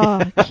Q?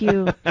 oh,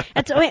 Q.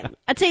 I'd tell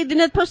you, the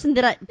another person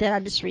that I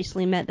just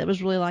recently met that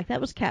was really like that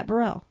was Kat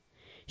Burrell.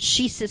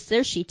 She sits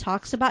there, she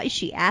talks about you,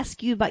 she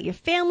asks you about your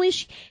family.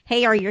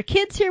 Hey, are your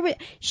kids here?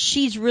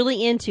 She's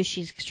really into.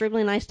 She's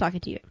extremely nice talking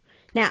to you.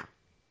 Now.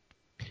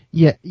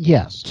 Yeah.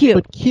 Yes. Q.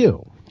 But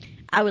Q.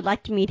 I would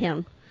like to meet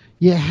him.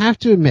 You have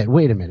to admit.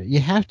 Wait a minute.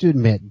 You have to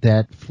admit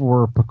that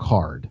for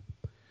Picard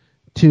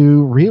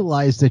to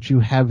realize that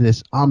you have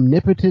this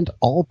omnipotent,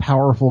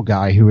 all-powerful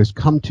guy who has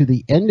come to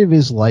the end of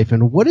his life,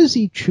 and what does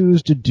he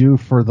choose to do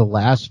for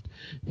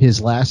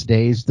his last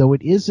days? Though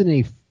it is in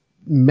a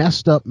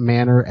messed up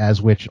manner,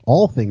 as which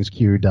all things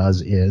Q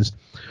does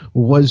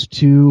was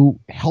to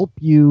help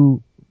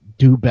you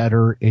do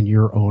better in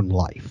your own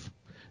life.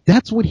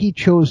 That's what he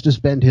chose to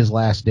spend his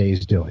last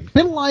days doing.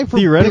 Been alive for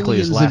theoretically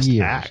billions his last of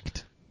years.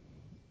 act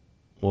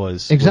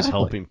was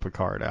helping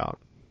Picard out.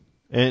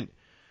 And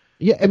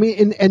yeah,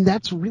 and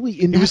that's really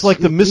it was like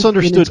the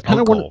misunderstood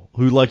uncle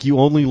who you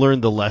only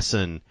learned the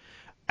lesson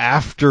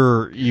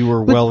after you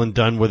were well and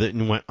done with it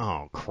and went,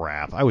 oh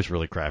crap, I was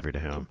really crappy to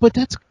him. But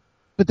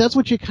that's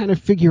what you kind of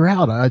figure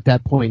out at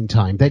that point in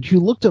time, that you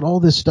looked at all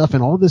this stuff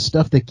and all this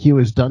stuff that Q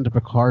has done to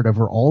Picard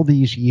over all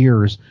these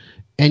years,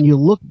 and you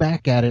look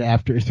back at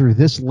it through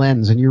this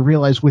lens, and you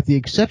realize, with the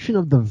exception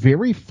of the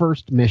very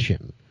first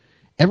mission,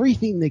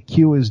 everything that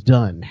Q has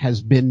done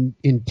has been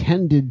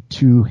intended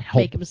to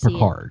help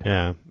Picard.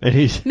 Yeah,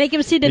 and make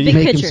him see the big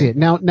make picture. Him see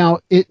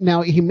it.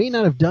 Now he may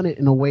not have done it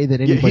in a way that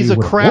anybody he's a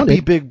would crappy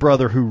wanted. big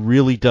brother who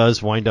really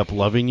does wind up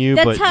loving you,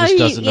 That's but just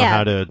doesn't know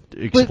how to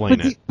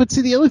explain it. But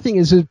see, the other thing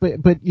is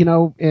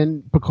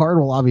and Picard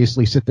will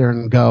obviously sit there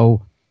and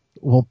go,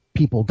 well,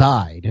 people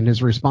died, and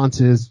his response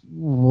is,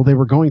 well, they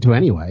were going to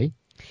anyway.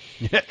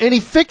 Yeah, and he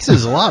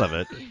fixes a lot of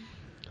it.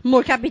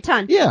 More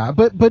Capitan. Yeah,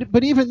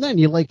 but even then,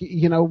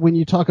 when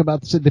you talk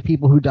about the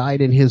people who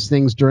died in his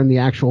things during the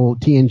actual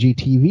TNG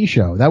TV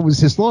show, that was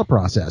his thought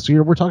process.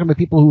 We're talking about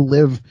people who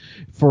live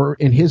for,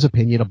 in his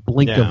opinion, a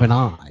blink of an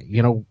eye.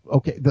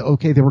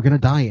 Okay, they were going to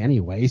die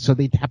anyway, so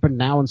they happen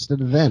now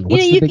instead of then.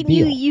 What's the big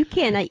deal? You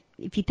can,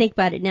 if you think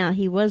about it now,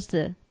 he was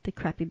the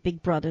crappy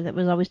big brother that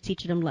was always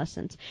teaching him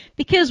lessons.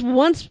 Because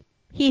once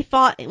he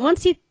thought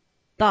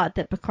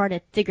that Picard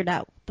had figured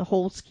out the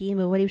whole scheme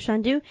of what he was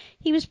trying to do,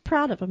 he was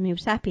proud of him. He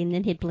was happy, and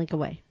then he'd blink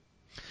away.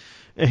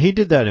 And he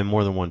did that in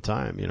more than one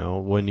time,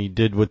 when he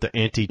did with the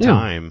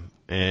anti-time,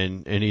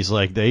 and he's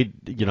like, there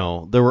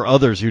were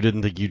others who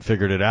didn't think you'd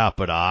figured it out,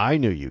 but I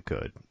knew you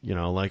could.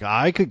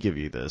 I could give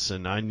you this,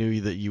 and I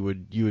knew that you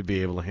would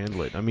be able to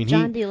handle it. I mean,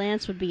 John D.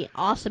 Lance would be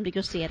awesome to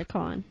go see at a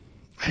con.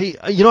 Hey,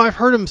 I've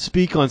heard him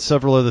speak on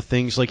several other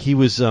things. Like he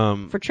was for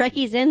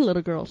Trekkies and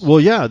little girls. Well,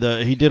 yeah,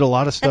 he did a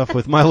lot of stuff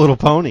with My Little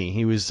Pony.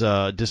 He was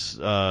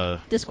Discord.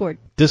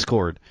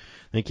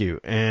 Thank you.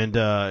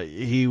 And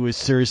he was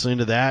seriously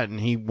into that, and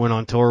he went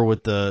on tour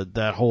with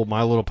that whole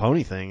My Little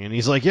Pony thing. And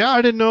he's like, yeah,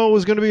 I didn't know it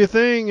was going to be a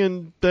thing,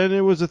 and then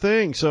it was a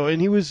thing. So, and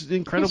he was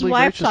incredibly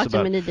gracious about it. His wife talked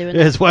him into doing it.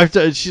 Yeah, his wife,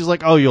 she's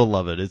like, oh, you'll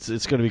love it. It's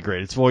going to be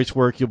great. It's voice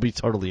work. You'll be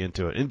totally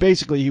into it. And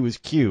basically, he was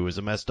Q as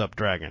a messed up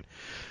dragon.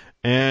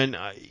 And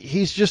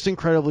he's just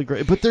incredibly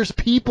great. But there's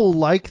people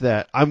like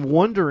that. I'm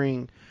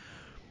wondering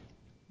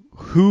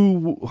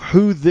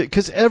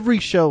because every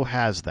show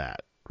has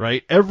that,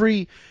 right?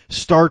 Every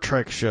Star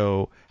Trek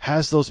show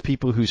has those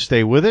people who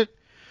stay with it.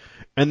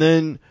 And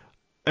then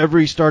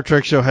every Star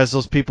Trek show has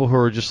those people who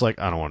are just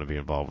like, I don't want to be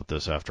involved with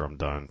this after I'm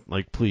done.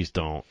 Like, please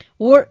don't.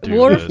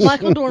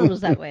 Michael Dorn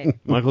was that way.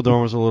 Michael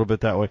Dorn was a little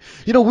bit that way.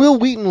 Will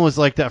Wheaton was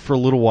like that for a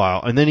little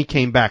while, and then he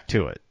came back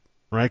to it.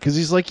 Right, because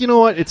he's like, you know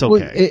what, it's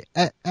okay.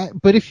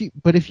 But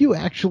if you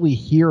actually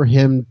hear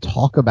him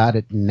talk about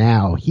it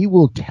now, he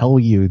will tell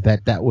you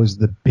that was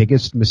the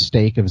biggest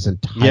mistake of his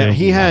entire life. Yeah,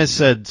 he has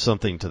said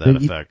something to that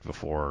effect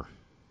before.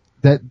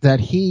 That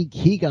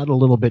he got a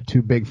little bit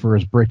too big for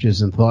his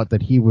britches and thought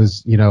that he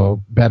was,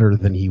 better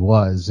than he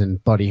was,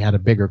 and thought he had a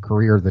bigger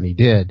career than he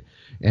did,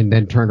 and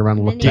then turned around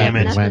and looked at him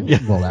and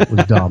went, well, that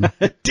was dumb.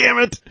 Damn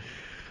it.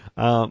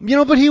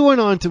 But he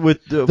went on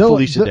with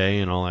Felicia Day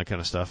and all that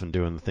kind of stuff and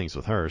doing the things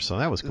with her, so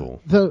that was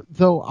cool.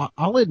 Though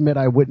I'll admit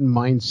I wouldn't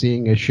mind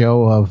seeing a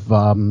show of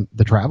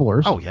The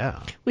Travelers. Oh,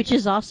 yeah. Which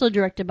is also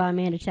directed by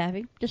Amanda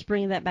Tappy. Just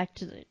bringing that back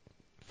to the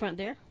front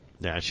there.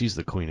 Yeah, she's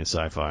the queen of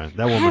sci-fi.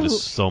 That woman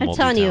is so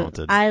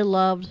multi-talented. I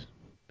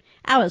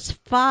was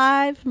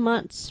 5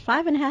 months,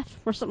 5.5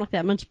 or something like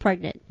that, months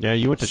pregnant. Yeah,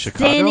 you went to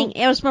Chicago?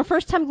 It was my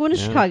first time going to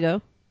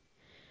Chicago.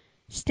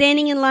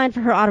 Standing in line for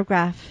her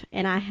autograph,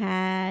 and I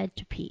had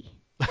to pee.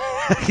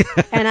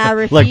 And I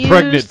refused. Like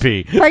pregnant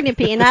pee. Pregnant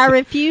pee. And I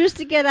refused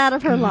to get out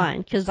of her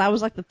line, because I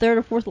was like the third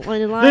or fourth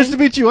line in line. Nice to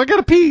meet you. I got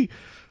to pee.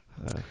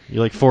 You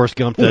like Forrest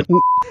Gump that?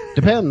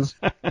 Depends.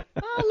 Oh,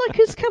 look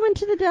who's coming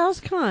to the Dallas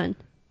Con.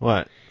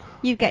 What?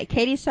 You've got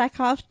Katie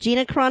Sackhoff,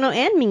 Gina Carano,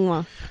 and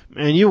Ming-Hua.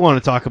 And you want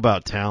to talk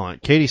about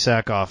talent. Katie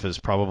Sackhoff is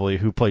probably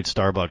who played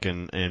Starbuck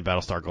in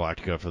Battlestar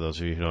Galactica, for those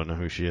of you who don't know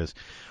who she is.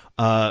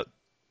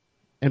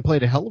 And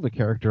played a hell of a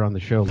character on the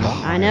show.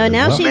 I know.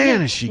 Now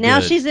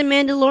she's in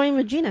Mandalorian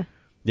with Gina.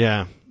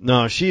 Yeah.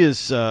 No, she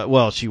is. She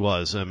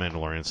was a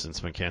Mandalorian since it's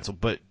been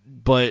canceled. But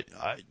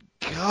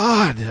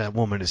God, that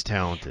woman is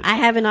talented. I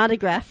have an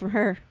autograph from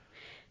her.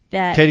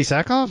 Katie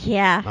Sackhoff?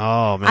 Yeah.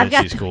 Oh, man,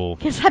 she's cool.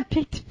 Because I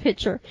picked a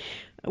picture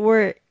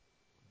where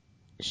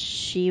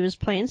she was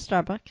playing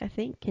Starbuck, I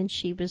think, and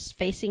she was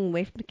facing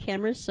away from the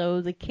camera,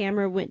 so the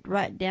camera went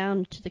right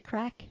down to the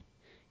crack.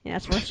 And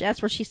that's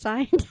where she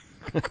signed.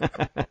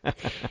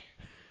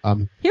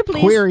 Here,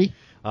 please. Query.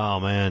 Oh,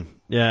 man.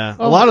 Yeah.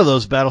 A lot of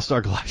those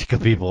Battlestar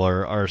Galactica people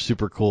are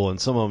super cool, and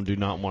some of them do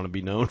not want to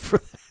be known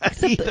for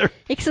that either.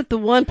 Except the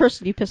one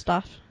person you pissed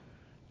off.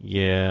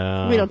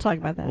 Yeah. We don't talk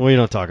about that. We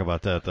don't talk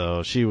about that,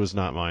 though. She was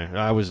not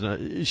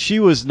she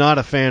was not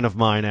a fan of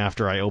mine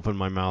after I opened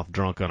my mouth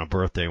drunk on a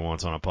birthday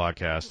once on a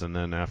podcast, and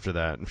then after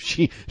that,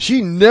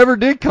 she never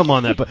did come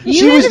on that. But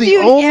she was the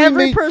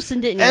only person,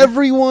 didn't you?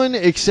 Everyone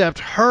except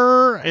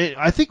her.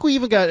 I think we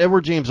even got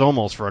Edward James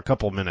Olmos for a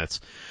couple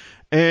minutes,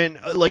 and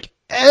like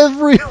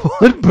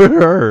everyone but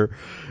her.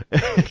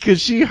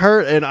 Because she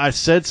heard, and I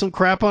said some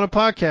crap on a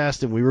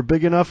podcast, and we were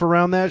big enough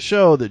around that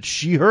show that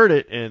she heard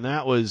it, and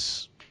that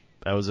was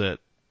it.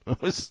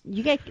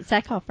 You got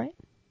Sackhoff, right?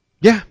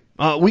 Yeah.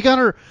 We got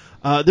her.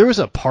 There was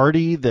a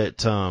party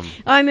that.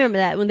 I remember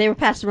that when they were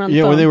passing around the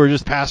phone. Yeah, when they were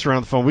just passing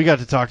around the phone. We got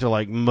to talk to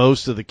like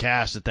most of the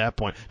cast at that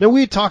point. Now,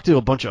 we had talked to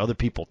a bunch of other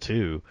people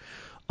too.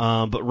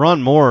 But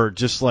Ron Moore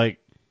just like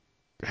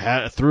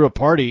threw a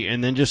party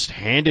and then just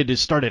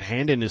started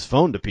handing his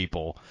phone to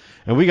people.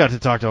 And we got to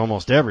talk to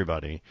almost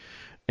everybody.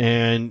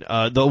 And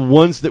the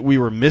ones that we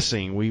were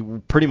missing, we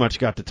pretty much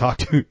got to talk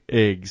to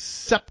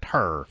except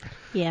her.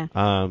 Yeah.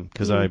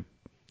 Because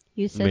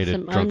you said made a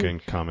some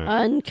drunken comment.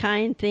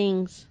 Unkind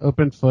things.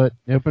 Open foot,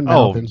 open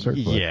mouth, insert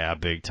foot. Yeah,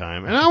 big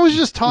time. And I was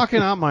just talking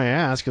out my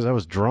ass because I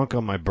was drunk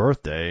on my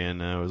birthday,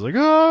 and I was like,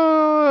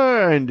 oh,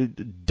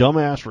 and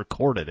dumbass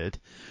recorded it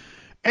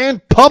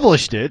and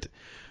published it.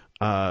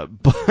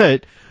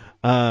 But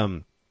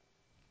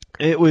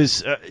it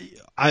was.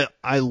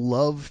 I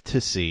love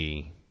to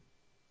see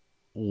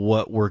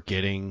what we're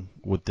getting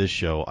with this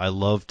show. I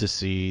love to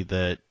see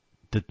that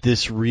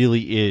this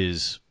really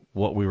is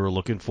what we were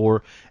looking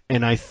for,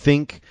 and I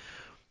think.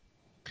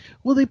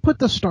 Well, they put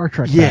the Star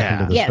Trek back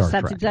into the yes, Star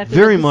that's Trek. exactly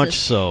Very what much this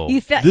is. so.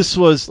 Last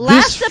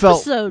This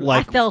felt episode,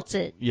 like, I felt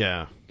it.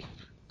 Yeah.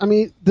 I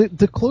mean,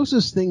 the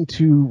closest thing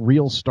to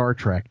real Star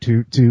Trek,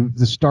 to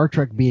the Star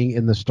Trek being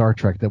in the Star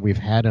Trek that we've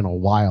had in a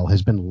while,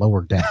 has been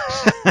Lower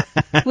Decks.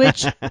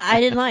 Which I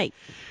didn't like.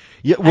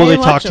 Yeah. Well, they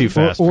talk too them.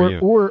 fast for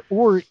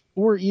you.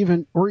 Or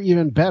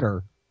even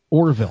better,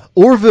 Orville.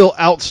 Orville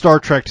out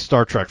Star Trek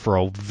for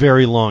a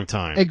very long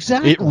time.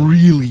 Exactly. It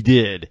really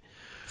did.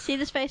 See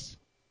this face?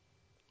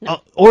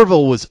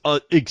 Orville was,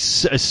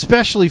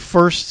 especially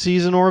first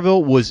season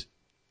Orville, was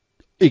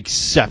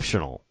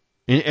exceptional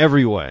in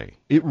every way.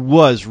 It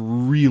was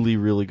really,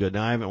 really good.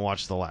 Now, I haven't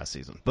watched the last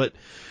season, but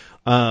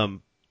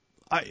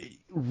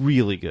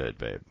really good,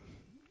 babe.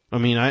 I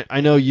mean,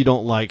 I know you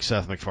don't like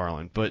Seth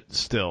MacFarlane, but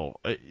still,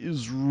 it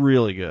was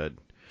really good.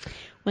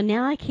 Well,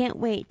 now I can't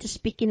wait.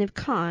 Speaking of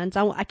cons,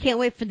 I can't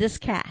wait for this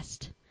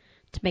cast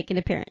to make an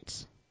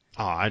appearance.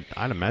 Oh,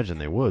 I'd imagine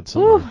they would.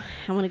 Ooh,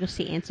 I want to go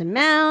see Anson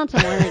Mount.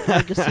 I want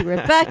to go see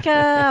Rebecca.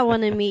 I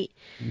want to meet.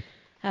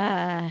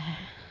 Well,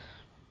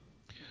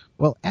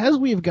 as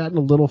we've gotten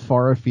a little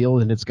far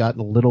afield and it's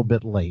gotten a little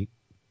bit late,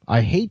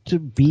 I hate to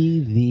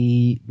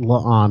be the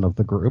La'an of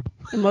the group.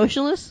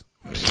 Emotionless?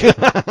 I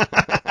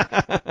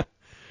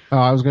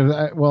was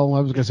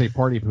gonna say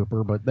party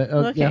pooper, but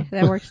Okay, yeah.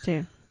 that works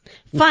too.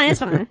 Fine, it's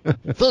fine.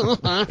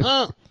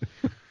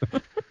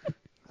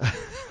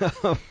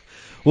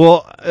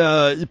 Well,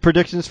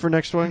 predictions for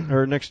next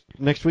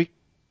week?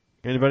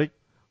 Anybody?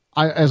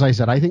 As I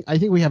said, I think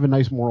we have a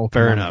nice moral.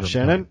 Fair enough.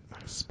 Shannon?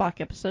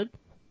 Spock episode.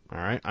 All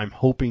right. I'm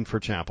hoping for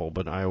Chapel,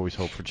 but I always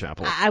hope for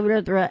Chapel. I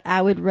would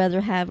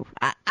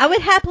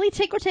happily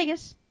take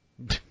Ortegas.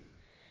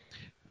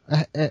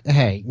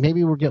 Hey,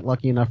 maybe we'll get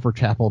lucky enough for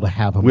Chapel to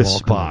have a with moral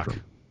Spock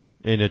conundrum.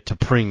 in a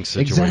T'Pring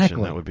situation.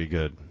 Exactly. That would be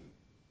good.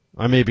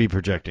 I may be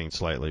projecting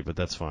slightly, but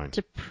that's fine.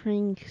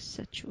 T'Pring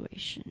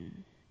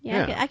situation.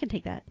 Yeah. I can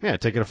take that. Yeah,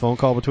 taking a phone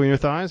call between your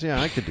thighs? Yeah,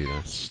 I could do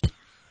that.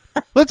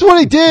 That's what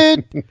he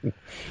did!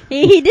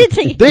 He did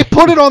take it. They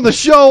put it on the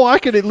show, I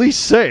could at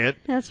least say it.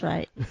 That's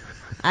right.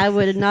 I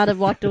would not have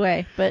walked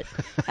away, but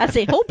I'd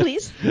say, hold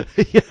please.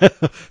 Yeah,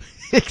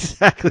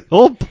 exactly.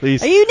 Hold,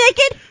 please. Are you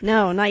naked?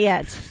 No, not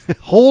yet.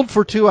 Hold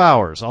for 2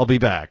 hours. I'll be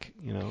back,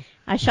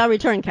 I shall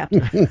return,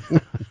 Captain.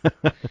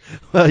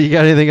 Well, you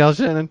got anything else,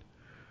 Shannon?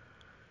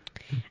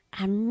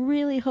 I'm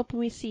really hoping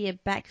we see a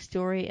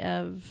backstory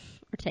of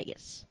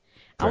Ortegas.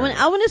 Fair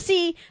I want to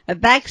see a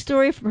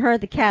backstory from her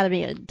at the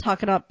Academy,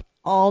 talking up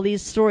all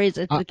these stories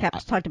that the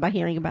Cap's talked about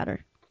hearing about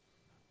her.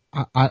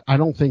 I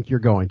don't think you're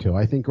going to.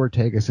 I think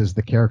Ortegas is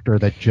the character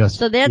that just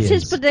So that's is.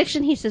 his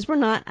prediction. He says we're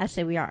not. I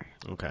say we are.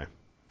 Okay,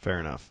 fair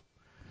enough.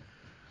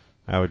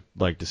 I would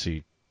like to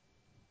see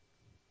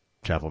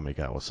Chapel make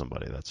out with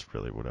somebody. That's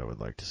really what I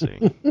would like to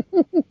see.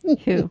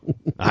 Who?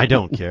 I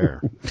don't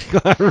care.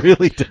 I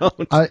really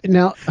don't.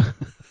 Now,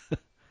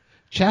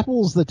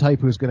 Chapel's the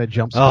type who's going to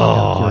jump.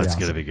 Oh, it's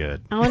going to be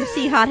good. I want to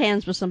see hot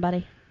hands with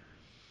somebody.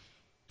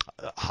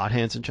 Hot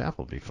hands in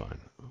Chapel would be fun.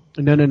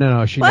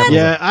 No. She What? never.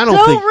 Yeah, I don't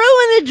Don't think.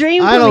 ruin the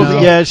dream I for don't. me,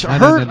 Jake. Yeah,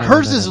 No.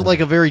 hers is like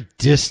a very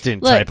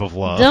distant Look, type of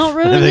love. Don't I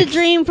ruin the think-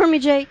 dream for me,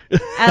 Jake.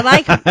 I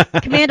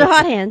like Commander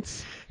Hot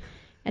Hands.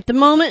 At the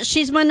moment,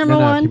 she's my number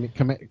one.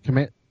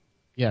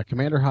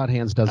 Commander Hot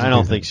Hands doesn't. I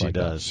don't do think things she like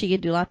does. She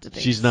could do lots of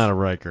things. She's not a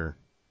Riker.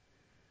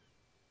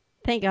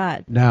 Thank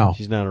God. That. No.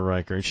 She's not a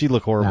Riker, and she'd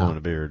look horrible No. in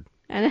a beard.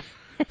 And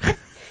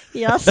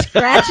be all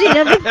scratchy.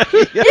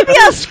 It'd be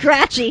all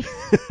scratchy.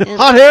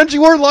 Hot hands,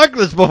 you weren't like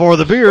this before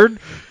the beard.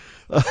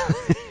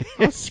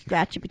 All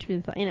scratchy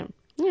between the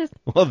Yes.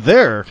 Well,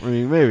 there. I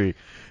mean, maybe.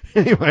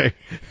 Anyway,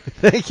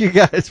 thank you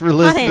guys for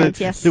listening. hands,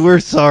 yes.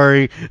 We're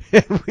sorry,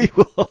 and we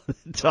will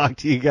talk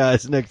to you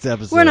guys next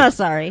episode. We're not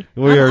sorry.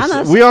 We I'm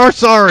not we are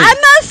sorry. I'm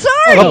not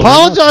sorry.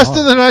 Apologize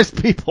to the nice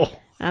people.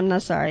 I'm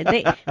not sorry.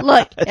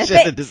 Look,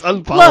 Shannon is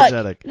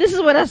unapologetic. Look, this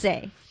is what I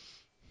say.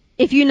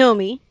 If you know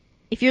me,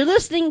 if you're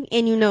listening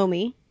and you know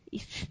me,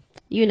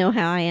 you know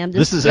how I am.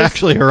 This is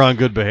actually her on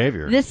good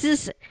behavior. This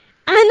is.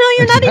 I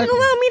know you're not even Exactly.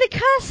 allowing me to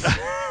cuss,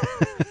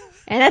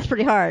 and that's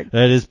pretty hard.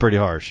 That is pretty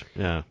harsh.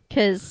 Yeah.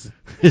 Because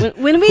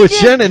when we With did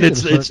Shannon,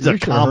 it's You the should have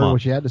heard comma.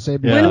 what you had to say.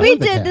 Yeah. when before we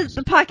the did cast.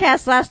 the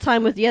podcast last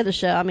time with the other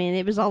show, I mean,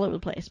 it was all over the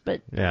place.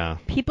 But Yeah.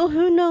 people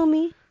who know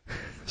me,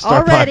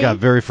 Starpot already- got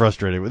very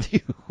frustrated with you.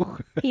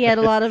 he had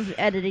a lot of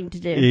editing to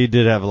do. He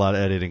did have a lot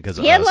of editing because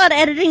He had a lot of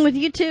editing with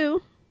you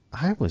too.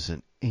 I was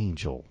an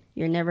angel.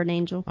 You're never an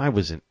angel. I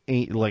was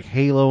like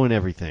Halo and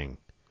everything.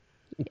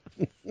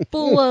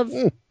 Full of.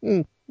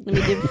 Let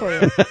me do it for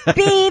you.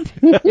 Beep.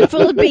 You're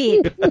full of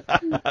beep.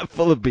 I'm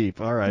full of beep.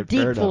 All right,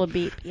 fair Deep full enough. of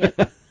beep.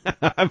 Yep.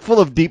 I'm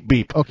full of deep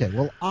beep. Okay,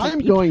 well, I'm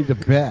going to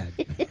bed.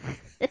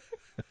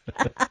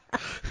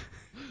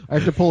 I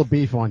have to pull a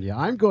beef on you.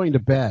 I'm going to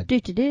bed. Do.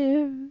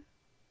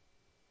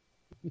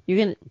 You're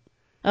gonna.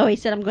 Oh, he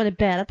said I'm going to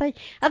bed. I thought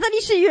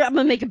you said I'm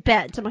gonna make a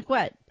bet. So I'm like,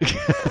 what?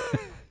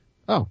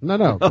 Oh,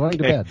 no. Going to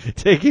bed.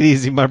 Take it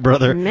easy, my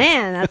brother.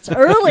 Man, that's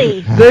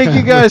early. Thank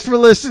you guys for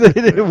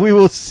listening. We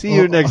will see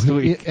you next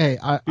week. Hey,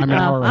 I'm an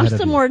hour I'm ahead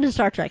still of you. more into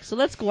Star Trek, so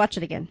let's go watch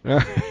it again. All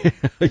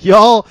right.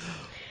 Y'all,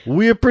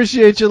 we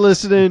appreciate you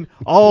listening.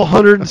 All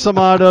 100 and some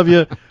odd of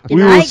you. Good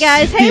night,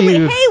 guys. Hey,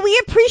 we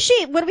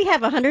appreciate. What do we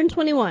have?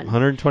 121.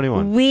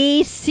 121.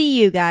 We see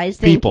you guys.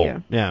 Thank People.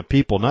 you. Yeah,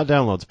 people, not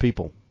downloads,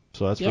 people.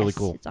 So that's really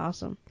cool. It's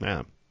awesome.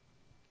 Yeah.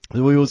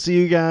 We will see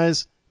you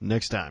guys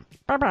next time.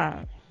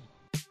 Bye-bye.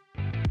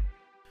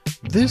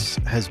 This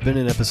has been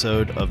an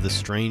episode of the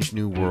Strange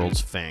New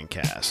Worlds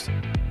Fancast.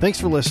 Thanks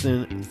for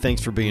listening.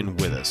 Thanks for being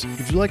with us.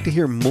 If you'd like to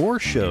hear more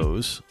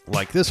shows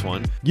like this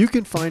one, you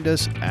can find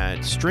us at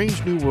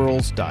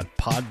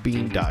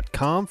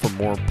strangenewworlds.podbean.com for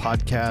more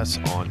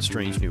podcasts on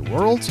Strange New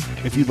Worlds.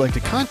 If you'd like to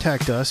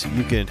contact us,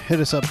 you can hit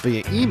us up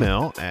via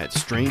email at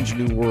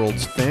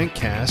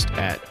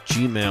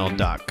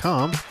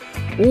strangenewworldsfancast@gmail.com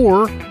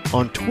or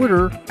on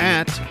Twitter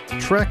at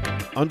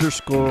Trek_Worlds.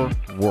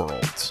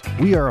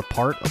 We are a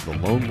part of the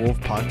Lone Wolf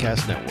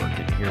Podcast Network,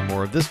 and to hear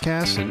more of this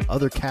cast and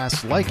other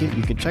casts like it,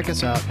 you can check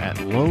us out at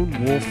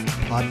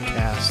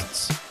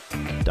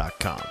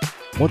lonewolfpodcasts.com.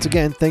 Once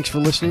again, thanks for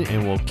listening,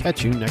 and we'll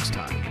catch you next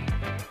time.